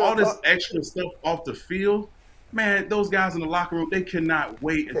 So all this extra stuff off the field, man, those guys in the locker room, they cannot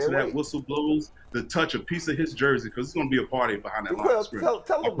wait until that whistle blows to touch a piece of his jersey, because it's going to be a party behind that line of scrimmage.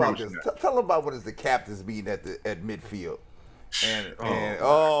 Tell them about this. Tell them about what is the captain's meeting at midfield.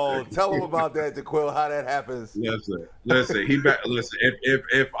 Tell them about that, DeQuell, how that happens. Listen.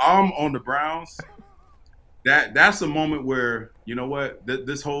 If I'm on the Browns, that's a moment where, you know what,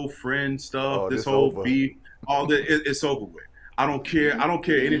 this whole friend stuff, this whole beef, all that, it's over with. I don't care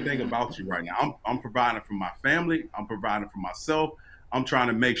anything about you right now. I'm providing for my family. I'm providing for myself. I'm trying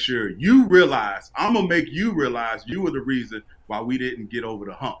to make sure you realize, I'm going to make you realize you were the reason why we didn't get over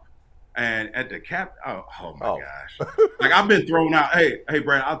the hump. And at the oh my gosh. Like, I've been thrown out. Hey,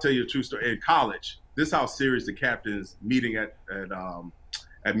 Brad, I'll tell you a true story. In college, this is how serious the captain's meeting at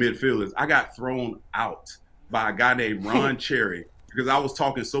midfield is. I got thrown out by a guy named Ron Cherry because I was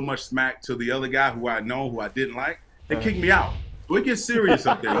talking so much smack to the other guy who I know, who I didn't like. They kicked me out. So it gets serious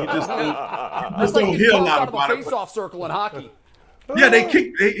up there. You just don't hear a lot about it. Face-off circle in hockey. Yeah,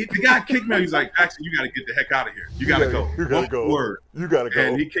 the guy kicked me out. He's like, Jackson, you got to get the heck out of here. You got to go. You got to go. Word. You got to go.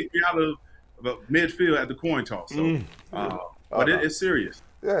 And he kicked me out of midfield at the coin toss. So, but it's serious.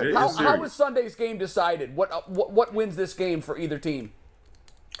 Yeah. How was Sunday's game decided? What wins this game for either team?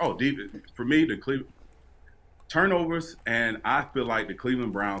 Oh, for me, the Cleveland turnovers, and I feel like the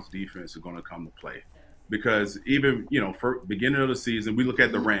Cleveland Browns defense are going to come to play. Because even, for beginning of the season, we look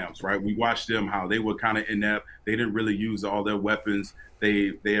at the Rams, right? We watched them, how they were kind of inept. They didn't really use all their weapons.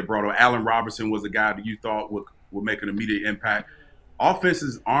 They had brought on Allen Robinson was a guy that you thought would make an immediate impact.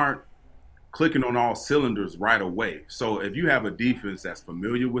 Offenses aren't clicking on all cylinders right away. So if you have a defense that's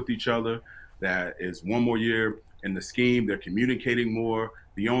familiar with each other, that is one more year in the scheme, they're communicating more.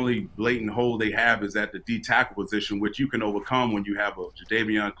 The only blatant hole they have is at the D tackle position, which you can overcome when you have a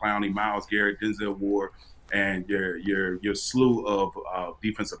Jadeveon Clowney, Myles Garrett, Denzel Ward, and your slew of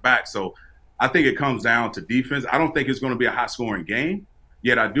defensive backs. So I think it comes down to defense. I don't think it's going to be a high-scoring game,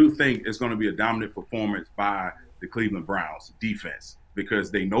 yet I do think it's going to be a dominant performance by the Cleveland Browns defense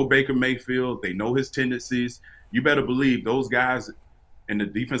because they know Baker Mayfield, they know his tendencies. You better believe those guys in the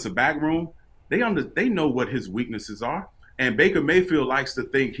defensive back room, they know what his weaknesses are. And Baker Mayfield likes to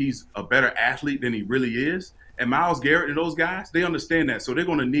think he's a better athlete than he really is. And Myles Garrett and those guys, they understand that. So they're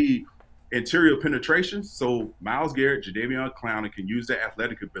going to need interior penetration. So Myles Garrett, Jadeveon Clowney can use their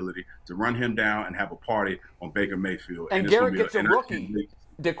athletic ability to run him down and have a party on Baker Mayfield. And Garrett gets a rookie,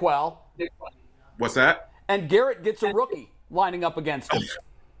 DeQuell. What's that? And Garrett gets a rookie lining up against him.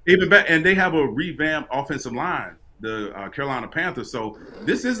 Even better. And they have a revamped offensive line, the Carolina Panthers. So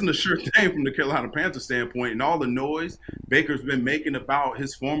this isn't a sure thing from the Carolina Panthers standpoint. And all the noise Baker's been making about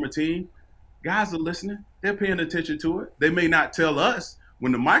his former team, guys are listening. They're paying attention to it. They may not tell us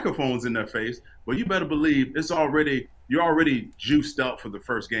when the microphone's in their face, but you better believe you're already juiced up for the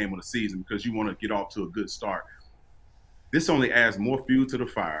first game of the season because you want to get off to a good start. This only adds more fuel to the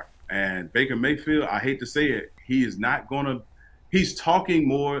fire. And Baker Mayfield, I hate to say it, he's talking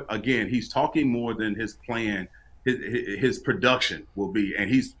more than his plan, his production will be. And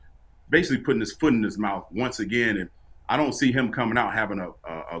he's basically putting his foot in his mouth once again. And I don't see him coming out having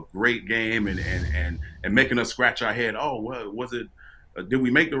a great game and making us scratch our head. Oh, well, was it? Did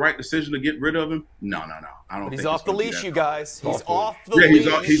we make the right decision to get rid of him? No. I don't. But he's off the leash, you guys. He's off the leash.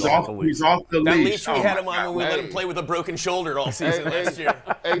 He's off the leash. That leash we had him on when we let him play with a broken shoulder all season last year.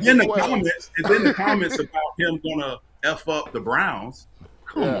 And then the comments about him gonna F up the Browns.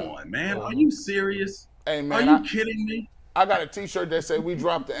 Come on, man. Are you serious? Hey, man, are you kidding me? I got a T-shirt that said "We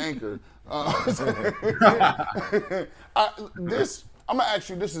dropped the anchor." I'm gonna ask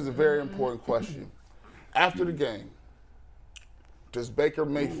you. This is a very important question. After the game, does Baker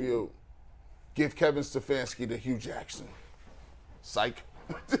Mayfield give Kevin Stefanski to Hugh Jackson? Psych.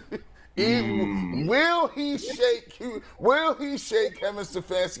 Will he shake Kevin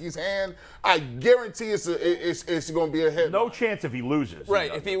Stefanski's hand? I guarantee it's going to be a hit. No chance if he loses.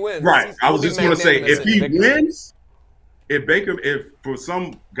 Right, if he wins. Right. I was just going to say, if he wins, if for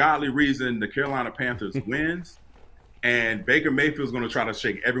some godly reason the Carolina Panthers wins, and Baker Mayfield's going to try to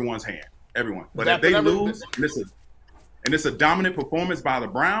shake everyone's hand, everyone. But if they lose, and it's a dominant performance by the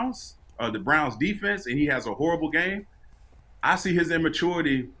Browns defense, and he has a horrible game, I see his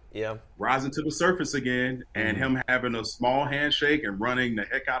immaturity rising to the surface again, and him having a small handshake and running the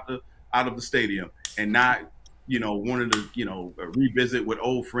heck out of the stadium, and not wanting to revisit with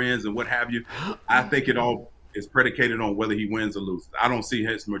old friends and what have you. I think it all is predicated on whether he wins or loses. I don't see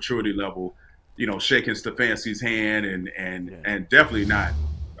his maturity level, shaking Stefanski's hand, and definitely not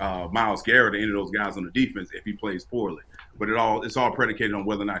Myles Garrett or any of those guys on the defense if he plays poorly. But it's all predicated on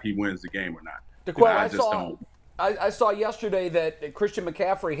whether or not he wins the game or not. DeQuell, I saw yesterday that Christian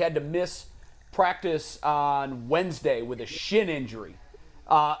McCaffrey had to miss practice on Wednesday with a shin injury.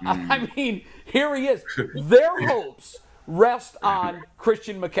 I mean, here he is. Their hopes rest on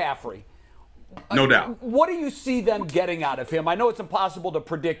Christian McCaffrey. No doubt. What do you see them getting out of him? I know it's impossible to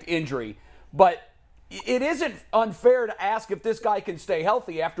predict injury, but it isn't unfair to ask if this guy can stay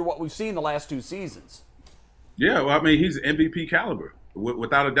healthy after what we've seen the last two seasons. Yeah, well, I mean, he's MVP caliber,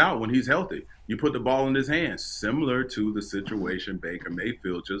 without a doubt, when he's healthy. You put the ball in his hands, similar to the situation Baker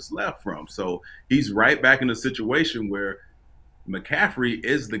Mayfield just left from. So he's right back in a situation where McCaffrey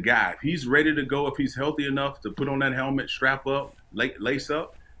is the guy. If he's ready to go, if he's healthy enough to put on that helmet, strap up, lace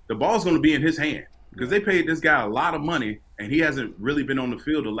up, the ball's going to be in his hand because they paid this guy a lot of money, and he hasn't really been on the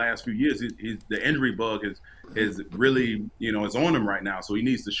field the last few years. The injury bug is really, it's on him right now, so he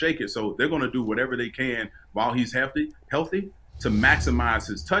needs to shake it. So they're going to do whatever they can while he's healthy to maximize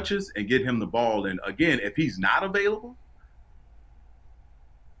his touches and get him the ball. And again, if he's not available,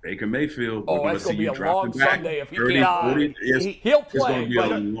 Baker Mayfield, we're going to see you drop him back. Sunday if he 30, can't. 40. He'll play.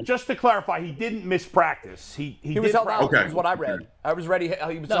 But just to clarify, he didn't miss practice. He was held out. Okay. Is what I read. I was ready.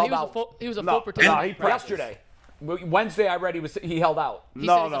 He was No, held he was out. he was a full participant. No, he practiced. Yesterday. Wednesday, I read he held out. He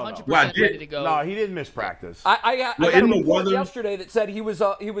said he's 100% ready to go. No, he didn't miss practice. I got a report yesterday that said he was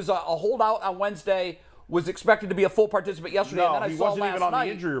a holdout on Wednesday. Was expected to be a full participant yesterday. And No, then I he saw wasn't last even on night,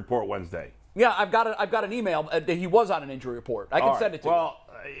 the injury report Wednesday. Yeah, I've got an email that he was on an injury report. I can send it to you. Well,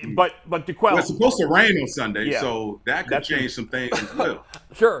 but DeQuell. It's supposed to rain on Sunday, Yeah. so that could change some things as well.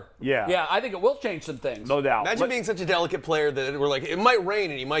 Sure. Yeah. Yeah, I think it will change some things. No doubt. Imagine being such a delicate player that we're like, it might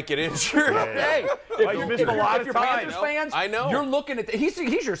rain and you might get injured. Hey, Well, he's missed a lot of you're time. Panthers fans, I know. You're looking at he's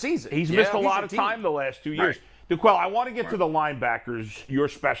your season. He's missed a He's lot your of team. time the last 2 years. DeQuell, I want to get to the linebackers, your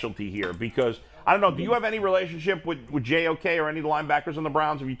specialty here, because I don't know. Do you have any relationship with JOK or any of the linebackers on the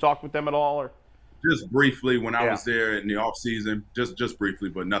Browns? Have you talked with them at all? Or Just briefly when I was there in the offseason, just briefly,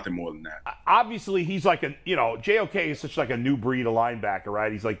 but nothing more than that. obviously, he's like JOK is such like a new breed of linebacker,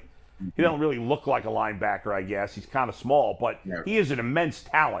 right? He's like, he doesn't really look like a linebacker, I guess. He's kind of small, but he is an immense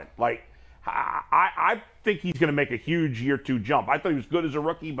talent. Like, I think he's going to make a huge year 2 jump. I thought he was good as a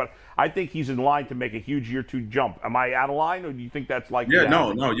rookie, but I think he's in line to make a huge year 2 jump. Am I out of line, or do you think that's like? Yeah,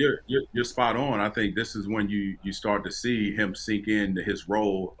 no, you're spot on. I think this is when you start to see him sink into his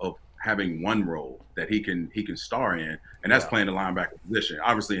role of having one role that he can star in, and that's playing the linebacker position.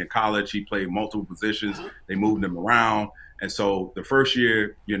 Obviously, in college, he played multiple positions. They moved him around, and so the first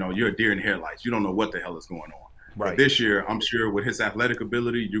year, you're a deer in headlights. You don't know what the hell is going on. Right. But this year, I'm sure with his athletic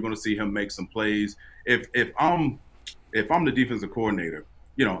ability, you're going to see him make some plays. If I'm the defensive coordinator,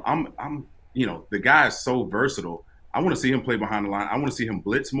 I'm the guy is so versatile. I want to see him play behind the line. I want to see him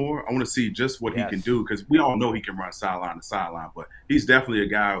blitz more. I want to see just what he can do, because we all know he can run sideline to sideline. But he's definitely a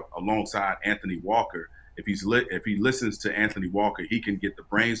guy alongside Anthony Walker. If he listens to Anthony Walker, he can get the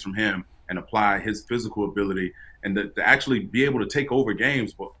brains from him and apply his physical ability and to actually be able to take over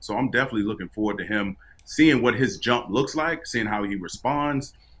games. So I'm definitely looking forward to him seeing what his jump looks like, seeing how he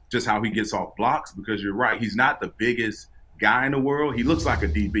responds, just how he gets off blocks, because you're right. He's not the biggest guy in the world. He looks like a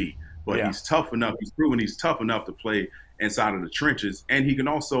DB. But he's tough enough. He's proven he's tough enough to play inside of the trenches. And he can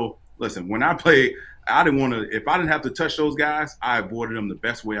also, listen, when I played, I didn't want to, if I didn't have to touch those guys, I avoided them the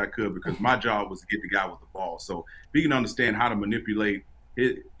best way I could, because my job was to get the guy with the ball. So if he can understand how to manipulate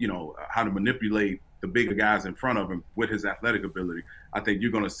it, how to manipulate the bigger guys in front of him with his athletic ability, I think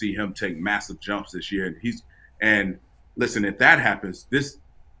you're going to see him take massive jumps this year. And listen, if that happens,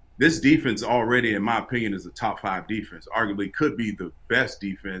 this defense already, in my opinion, is a top 5 defense. Arguably could be the best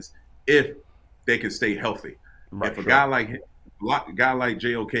defense if they can stay healthy. Right, if a guy like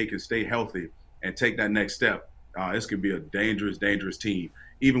JOK can stay healthy and take that next step, this could be a dangerous, dangerous team,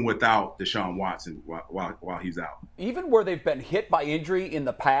 even without Deshaun Watson while he's out. Even where they've been hit by injury in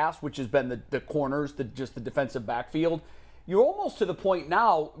the past, which has been the corners, just the defensive backfield, you're almost to the point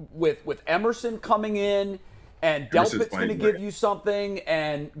now with Emerson coming in, and Delpit's going to give you something,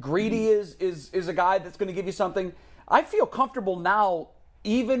 and Greedy is a guy that's going to give you something. I feel comfortable now,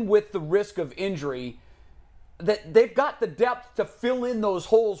 even with the risk of injury, that they've got the depth to fill in those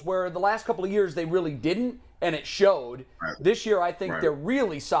holes where the last couple of years they really didn't, and it showed. Right. This year, I think they're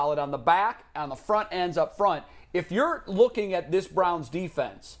really solid on the back, on the front ends up front. If you're looking at this Browns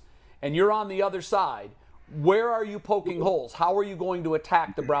defense and you're on the other side, where are you poking holes? How are you going to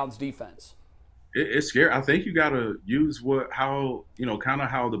attack the Browns defense? It's scary. I think you got to use how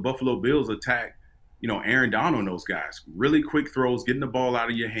the Buffalo Bills attack, Aaron Donald and those guys. Really quick throws, getting the ball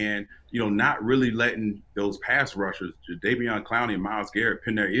out of your hand, not really letting those pass rushers, Davion Clowney and Myles Garrett,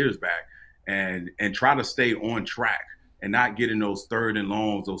 pin their ears back and try to stay on track and not getting those 3rd and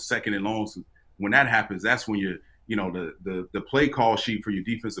longs, those 2nd and longs. When that happens, that's when the play call sheet for your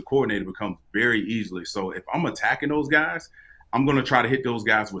defensive coordinator becomes very easily. So if I'm attacking those guys, I'm going to try to hit those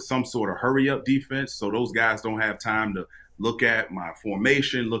guys with some sort of hurry-up defense so those guys don't have time to look at my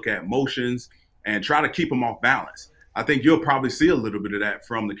formation, look at motions, and try to keep them off balance. I think you'll probably see a little bit of that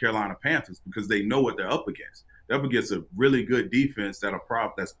from the Carolina Panthers because they know what they're up against. They're up against a really good defense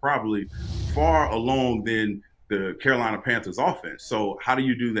that's probably far along than the Carolina Panthers offense. So how do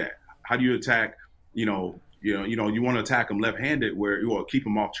you do that? How do you attack, you want to attack them left-handed where you will keep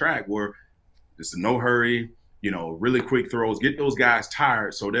them off track where it's a no hurry, really quick throws, get those guys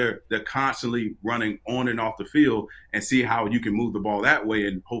tired so they're constantly running on and off the field, and see how you can move the ball that way,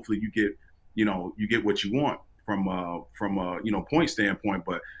 and hopefully you get what you want from a point standpoint.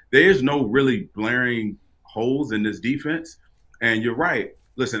 But there is no really glaring holes in this defense. And you're right.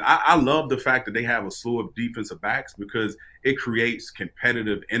 Listen, I love the fact that they have a slew of defensive backs because it creates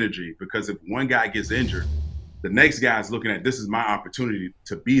competitive energy. Because if one guy gets injured, the next guy's looking at, this is my opportunity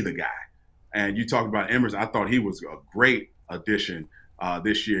to be the guy. And you talked about Emerson. I thought he was a great addition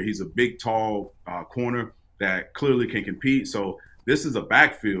this year. He's a big, tall corner that clearly can compete. So this is a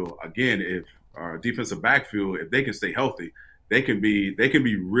backfield. Again, if our defensive backfield, if they can stay healthy, they can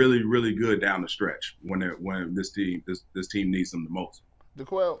be really, really good down the stretch when this team needs them the most.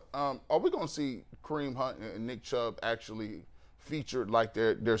 DeQuell, are we going to see Kareem Hunt and Nick Chubb actually featured like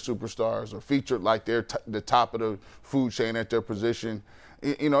they're superstars, or featured like they're the top of the food chain at their position?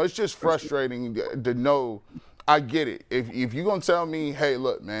 It's just frustrating to know. I get it. If you're gonna tell me, hey,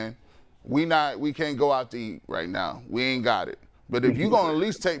 look, man, we can't go out to eat right now. We ain't got it. But if you're gonna at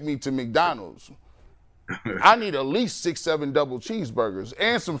least take me to McDonald's, I need at least 6-7 double cheeseburgers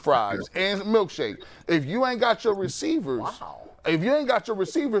and some fries and milkshake. If you ain't got your receivers,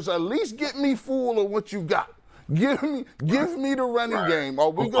 at least get me full of what you got. Give me the running game. Are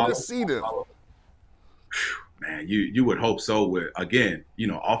we gonna see them? Man, you would hope so. With, again,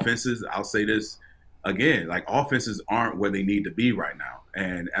 offenses, I'll say this again, like, offenses aren't where they need to be right now.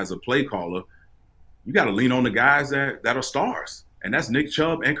 And as a play caller, you got to lean on the guys that are stars, and that's Nick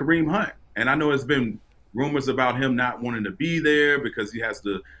Chubb and Kareem Hunt. And I know there's been rumors about him not wanting to be there because he has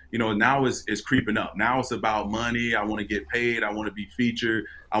to, now it's creeping up. Now it's about money. I want to get paid. I want to be featured.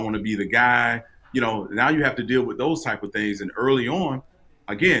 I want to be the guy. Now you have to deal with those type of things. And early on,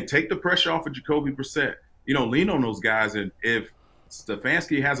 again, take the pressure off of Jacoby Brissett. Lean on those guys. And if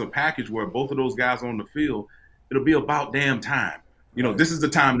Stefanski has a package where both of those guys are on the field, it'll be about damn time. This is the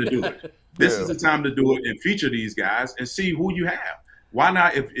time to do it. This is the time to do it and feature these guys and see who you have. Why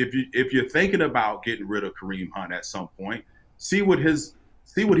not, if you're thinking about getting rid of Kareem Hunt at some point, see what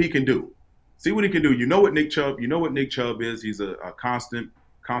he can do. See what he can do. You know what Nick Chubb is. He's a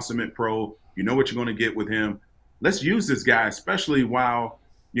consummate pro. You know what you're going to get with him. Let's use this guy, especially while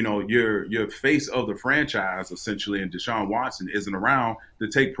your face of the franchise, essentially, and Deshaun Watson isn't around, to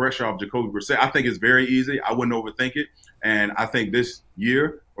take pressure off Jacoby Brissett. I think it's very easy. I wouldn't overthink it. And I think this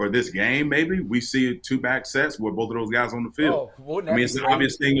year or this game, maybe, we see 2 back sets with both of those guys on the field. It's an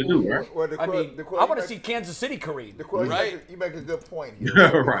obvious thing to do, right? Well, I want to see Kansas City Kareem. Right? You make a good point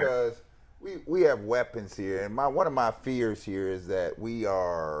here. Right. Because we have weapons here. And one of my fears here is that we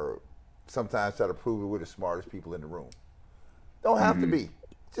are sometimes try to prove we're the smartest people in the room. Don't have to be.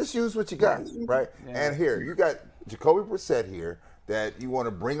 Just use what you got, right? Yeah. And here, you got Jacoby Brissett here that you want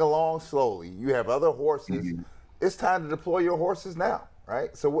to bring along slowly. You have other horses. Mm-hmm. It's time to deploy your horses now,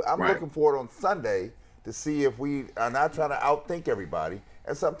 right? So I'm looking forward on Sunday to see if we are not trying to outthink everybody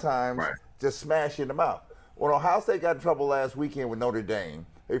and sometimes just smash in the mouth. When Ohio State got in trouble last weekend with Notre Dame,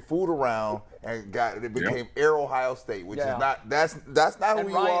 they fooled around and it became Air Ohio State, which is not that's not who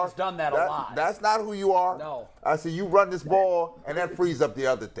you are. Ryan's done that a lot. That's not who you are. No. I see you run this ball and that frees up the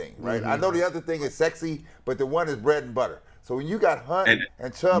other thing, right? Mm-hmm. I know the other thing is sexy, but the one is bread and butter. So when you got Hunt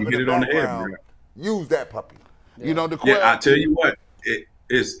and Chubb in the background, use that puppy. Yeah. I tell you what,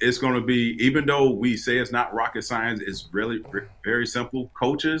 it's going to be, even though we say it's not rocket science, it's really very simple.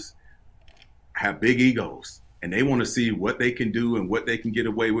 Coaches have big egos, and they want to see what they can do and what they can get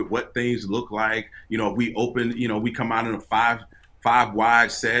away with, what things look like. If we open, we come out in a five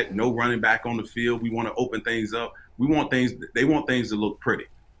wide set, no running back on the field. We want to open things up. They want things to look pretty.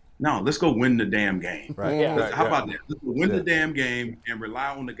 No, let's go win the damn game. Right. Yeah. How about that? Let's go win the damn game and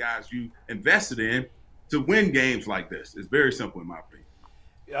rely on the guys you invested in to win games like this. It's very simple in my opinion.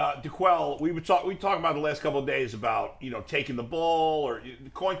 DeQuell, we talk about the last couple of days about taking the ball, or the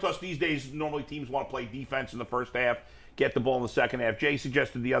coin toss these days. Normally teams want to play defense in the first half, get the ball in the second half. Jay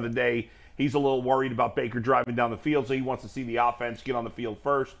suggested the other day he's a little worried about Baker driving down the field, so he wants to see the offense get on the field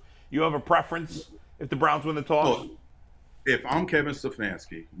first. You have a preference if the Browns win the toss? Well, if I'm Kevin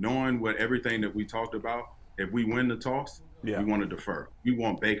Stefanski, knowing what everything that we talked about, if we win the toss, we want to defer. We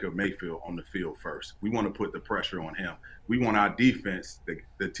want Baker Mayfield on the field first. We want to put the pressure on him. We want our defense, the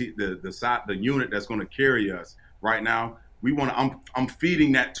unit that's going to carry us right now. I'm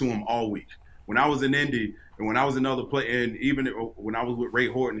feeding that to him all week. When I was in Indy and when I was in other play, and even when I was with Ray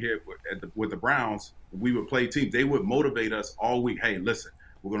Horton here with the Browns, we would play teams. They would motivate us all week. Hey, listen,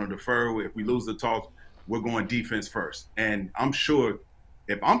 we're going to defer. If we lose the toss, we're going defense first. And I'm sure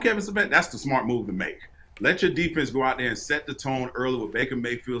if I'm Kevin Stefanski, that's the smart move to make. Let your defense go out there and set the tone early with Baker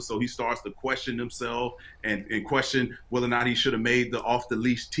Mayfield so he starts to question himself and question whether or not he should have made the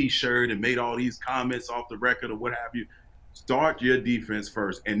off-the-leash T-shirt and made all these comments off the record or what have you. Start your defense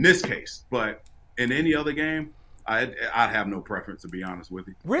first in this case. But in any other game, I have no preference, to be honest with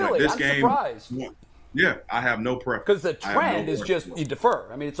you. Really? This I'm game, surprised. Yeah, I have no preference. Because the trend is just you defer.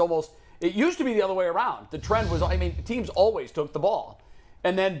 I mean, it's almost – it used to be the other way around. The trend was – I mean, teams always took the ball.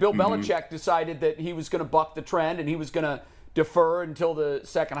 And then Bill Belichick decided that he was going to buck the trend and he was going to defer until the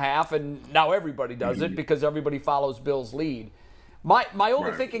second half, and now everybody does it because everybody follows Bill's lead. My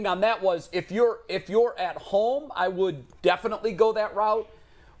only thinking on that was if you're at home, I would definitely go that route.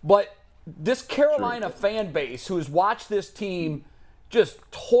 But this Carolina fan base who has watched this team just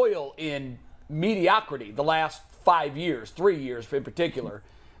toil in mediocrity the last 5 years, 3 years in particular.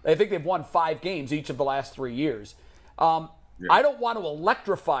 I think they've won 5 games each of the last 3 years. I don't want to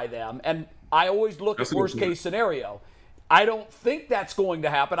electrify them, and I always look at worst-case scenario. I don't think that's going to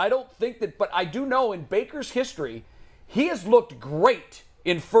happen. I don't think that, but I do know in Baker's history, he has looked great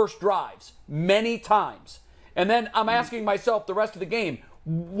in first drives many times. And then I'm asking myself the rest of the game,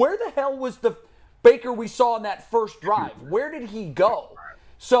 where the hell was the Baker we saw in that first drive? Where did he go?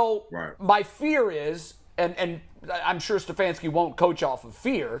 So my fear is, and I'm sure Stefanski won't coach off of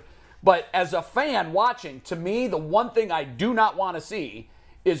fear, but as a fan watching, to me, the one thing I do not want to see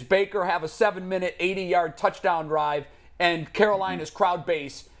is Baker have a 7-minute, 80-yard touchdown drive, and Carolina's crowd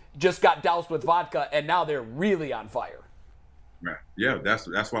base just got doused with vodka, and now they're really on fire. Right. Yeah,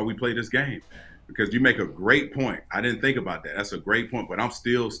 that's why we play this game, because you make a great point. I didn't think about that. That's a great point, but I'm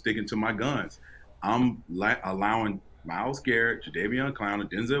still sticking to my guns. I'm allowing Myles Garrett, Jadeveon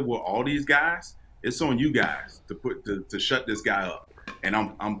Clowney, Denzel, all these guys. It's on you guys to shut this guy up. And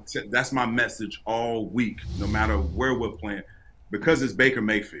that's my message all week, no matter where we're playing, because it's Baker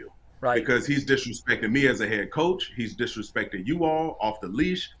Mayfield. Right. Because he's disrespecting me as a head coach. He's disrespecting you all off the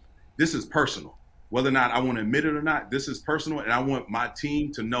leash. This is personal. Whether or not I want to admit it or not, this is personal, and I want my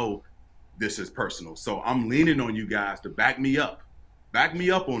team to know this is personal. So I'm leaning on you guys to back me up. Back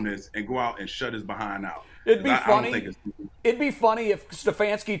me up on this and go out and shut his behind out. It'd be funny if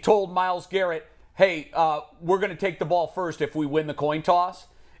Stefanski told Myles Garrett, hey, we're going to take the ball first if we win the coin toss.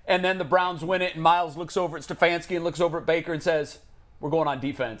 And then the Browns win it, and Myles looks over at Stefanski and looks over at Baker and says, we're going on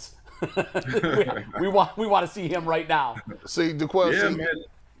defense. we want to see him right now. See, DeQuell,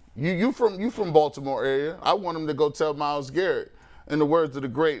 you from Baltimore area. I want him to go tell Myles Garrett, in the words of the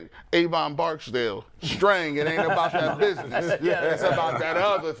great Avon Barksdale, Strang, it ain't about that business. It's about that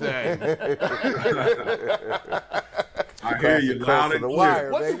other thing. I hear you loud and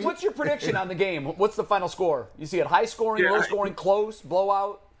clear. What's your prediction on the game? What's the final score? You see it high scoring, low scoring, close,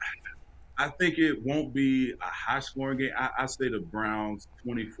 blowout? I think it won't be a high scoring game. I say the Browns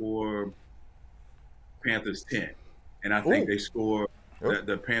 24, Panthers 10. And I think they score,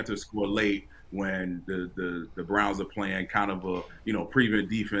 the Panthers score late when the Browns are playing kind of a prevent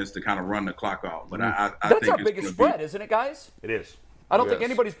defense to kind of run the clock out. But I think that's our biggest spread, isn't it, guys? It is. I don't think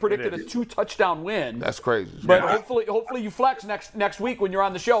anybody's predicted a 2-touchdown win. That's crazy. But hopefully you flex next week when you're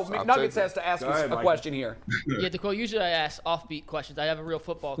on the show. McNuggets has to ask us a question here. Yeah, DeQuell, usually I ask offbeat questions. I have a real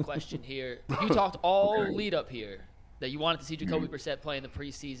football question here. You talked all lead up here that you wanted to see Jacoby Brissett play in the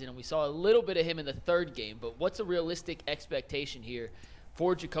preseason, and we saw a little bit of him in the third game. But what's a realistic expectation here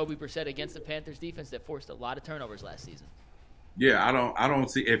for Jacoby Brissett against the Panthers defense that forced a lot of turnovers last season? Yeah, I don't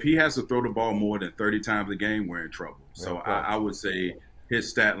see, if he has to throw the ball more than 30 times a game, we're in trouble. So I would say his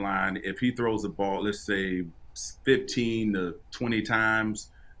stat line, if he throws the ball, let's say 15 to 20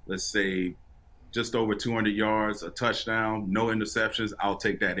 times, let's say just over 200 yards, a touchdown, no interceptions, I'll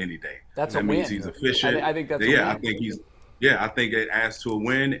take that any day. That means he's efficient. I think that's a win. I think it adds to a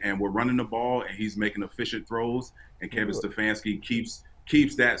win, and we're running the ball, and he's making efficient throws, and Kevin Stefanski keeps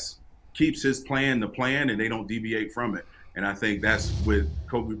his plan the plan, and they don't deviate from it. And I think that's with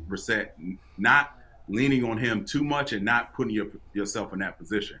Jacoby Brissett, not leaning on him too much and not putting yourself in that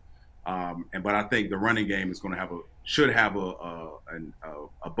position. But I think the running game is going to should have an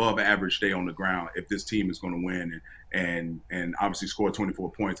above average day on the ground if this team is going to win and obviously score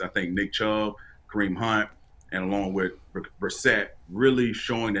 24 points. I think Nick Chubb, Kareem Hunt, and along with Brissett really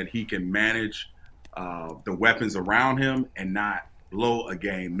showing that he can manage the weapons around him and not blow a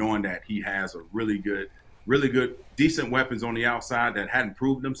game, knowing that he has a really good, decent weapons on the outside that hadn't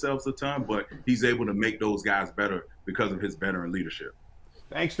proved themselves a ton, but he's able to make those guys better because of his veteran leadership.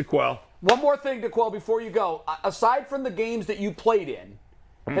 Thanks, DeQuell. One more thing, DeQuell, before you go. Aside from the games that you played in,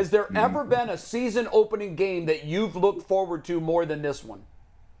 has there ever been a season-opening game that you've looked forward to more than this one?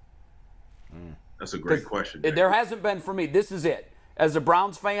 That's a great question. There hasn't been for me. This is it. as a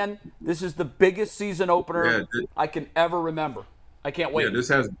Browns fan, this is the biggest season opener I can ever remember. I can't wait. Yeah, this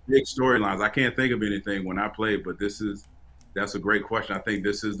has big storylines. I can't think of anything when I played, but that's a great question. I think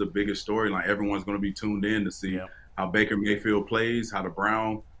this is the biggest storyline. Everyone's going to be tuned in to see how Baker Mayfield plays, how the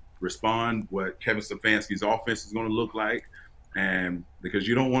Browns respond, what Kevin Stefanski's offense is going to look like, and because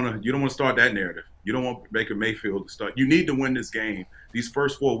you don't want to start that narrative. You don't want Baker Mayfield to start. You need to win this game. These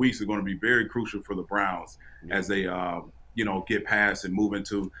first 4 weeks are going to be very crucial for the Browns as they get past and move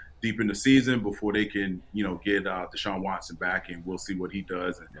into deep in the season before they can get Deshaun Watson back, and we'll see what he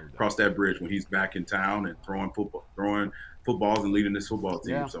does and cross that bridge when he's back in town and throwing footballs and leading this football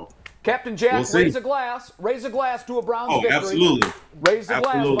team. Yeah. So. Captain Jack, raise a glass to a Browns victory. Absolutely. Raise a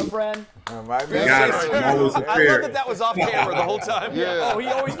glass, my friend. I love that was off camera the whole time. Yeah. Oh, he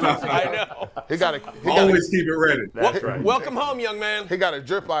always keeps it. I know. Always keep it ready. That's right. Welcome home, young man. He got a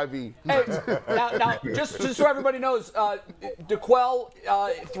drip IV. Hey, now, just so everybody knows, DeQuell,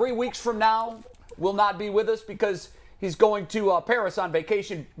 3 weeks from now, will not be with us because he's going to Paris on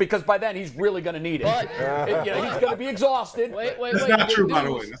vacation, because by then he's really going to need it. But he's going to be exhausted. Wait. That's not true, by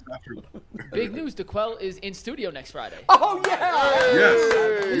the way. That's not true. Big news, DeQuell is in studio next Friday. Oh, yeah!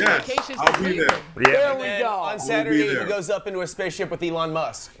 Yes. Vacation's I'll be there. There we go. On Saturday, he goes up into a spaceship with Elon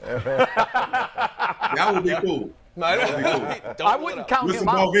Musk. That would be cool. I wouldn't count With him some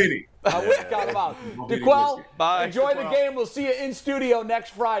out. Mulvaney. I wouldn't count him out. DeQuell, enjoy the game. We'll see you in studio next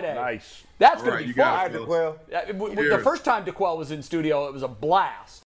Friday. Nice. That's going to be fun. DeQuell. The first time DeQuell was in studio, it was a blast.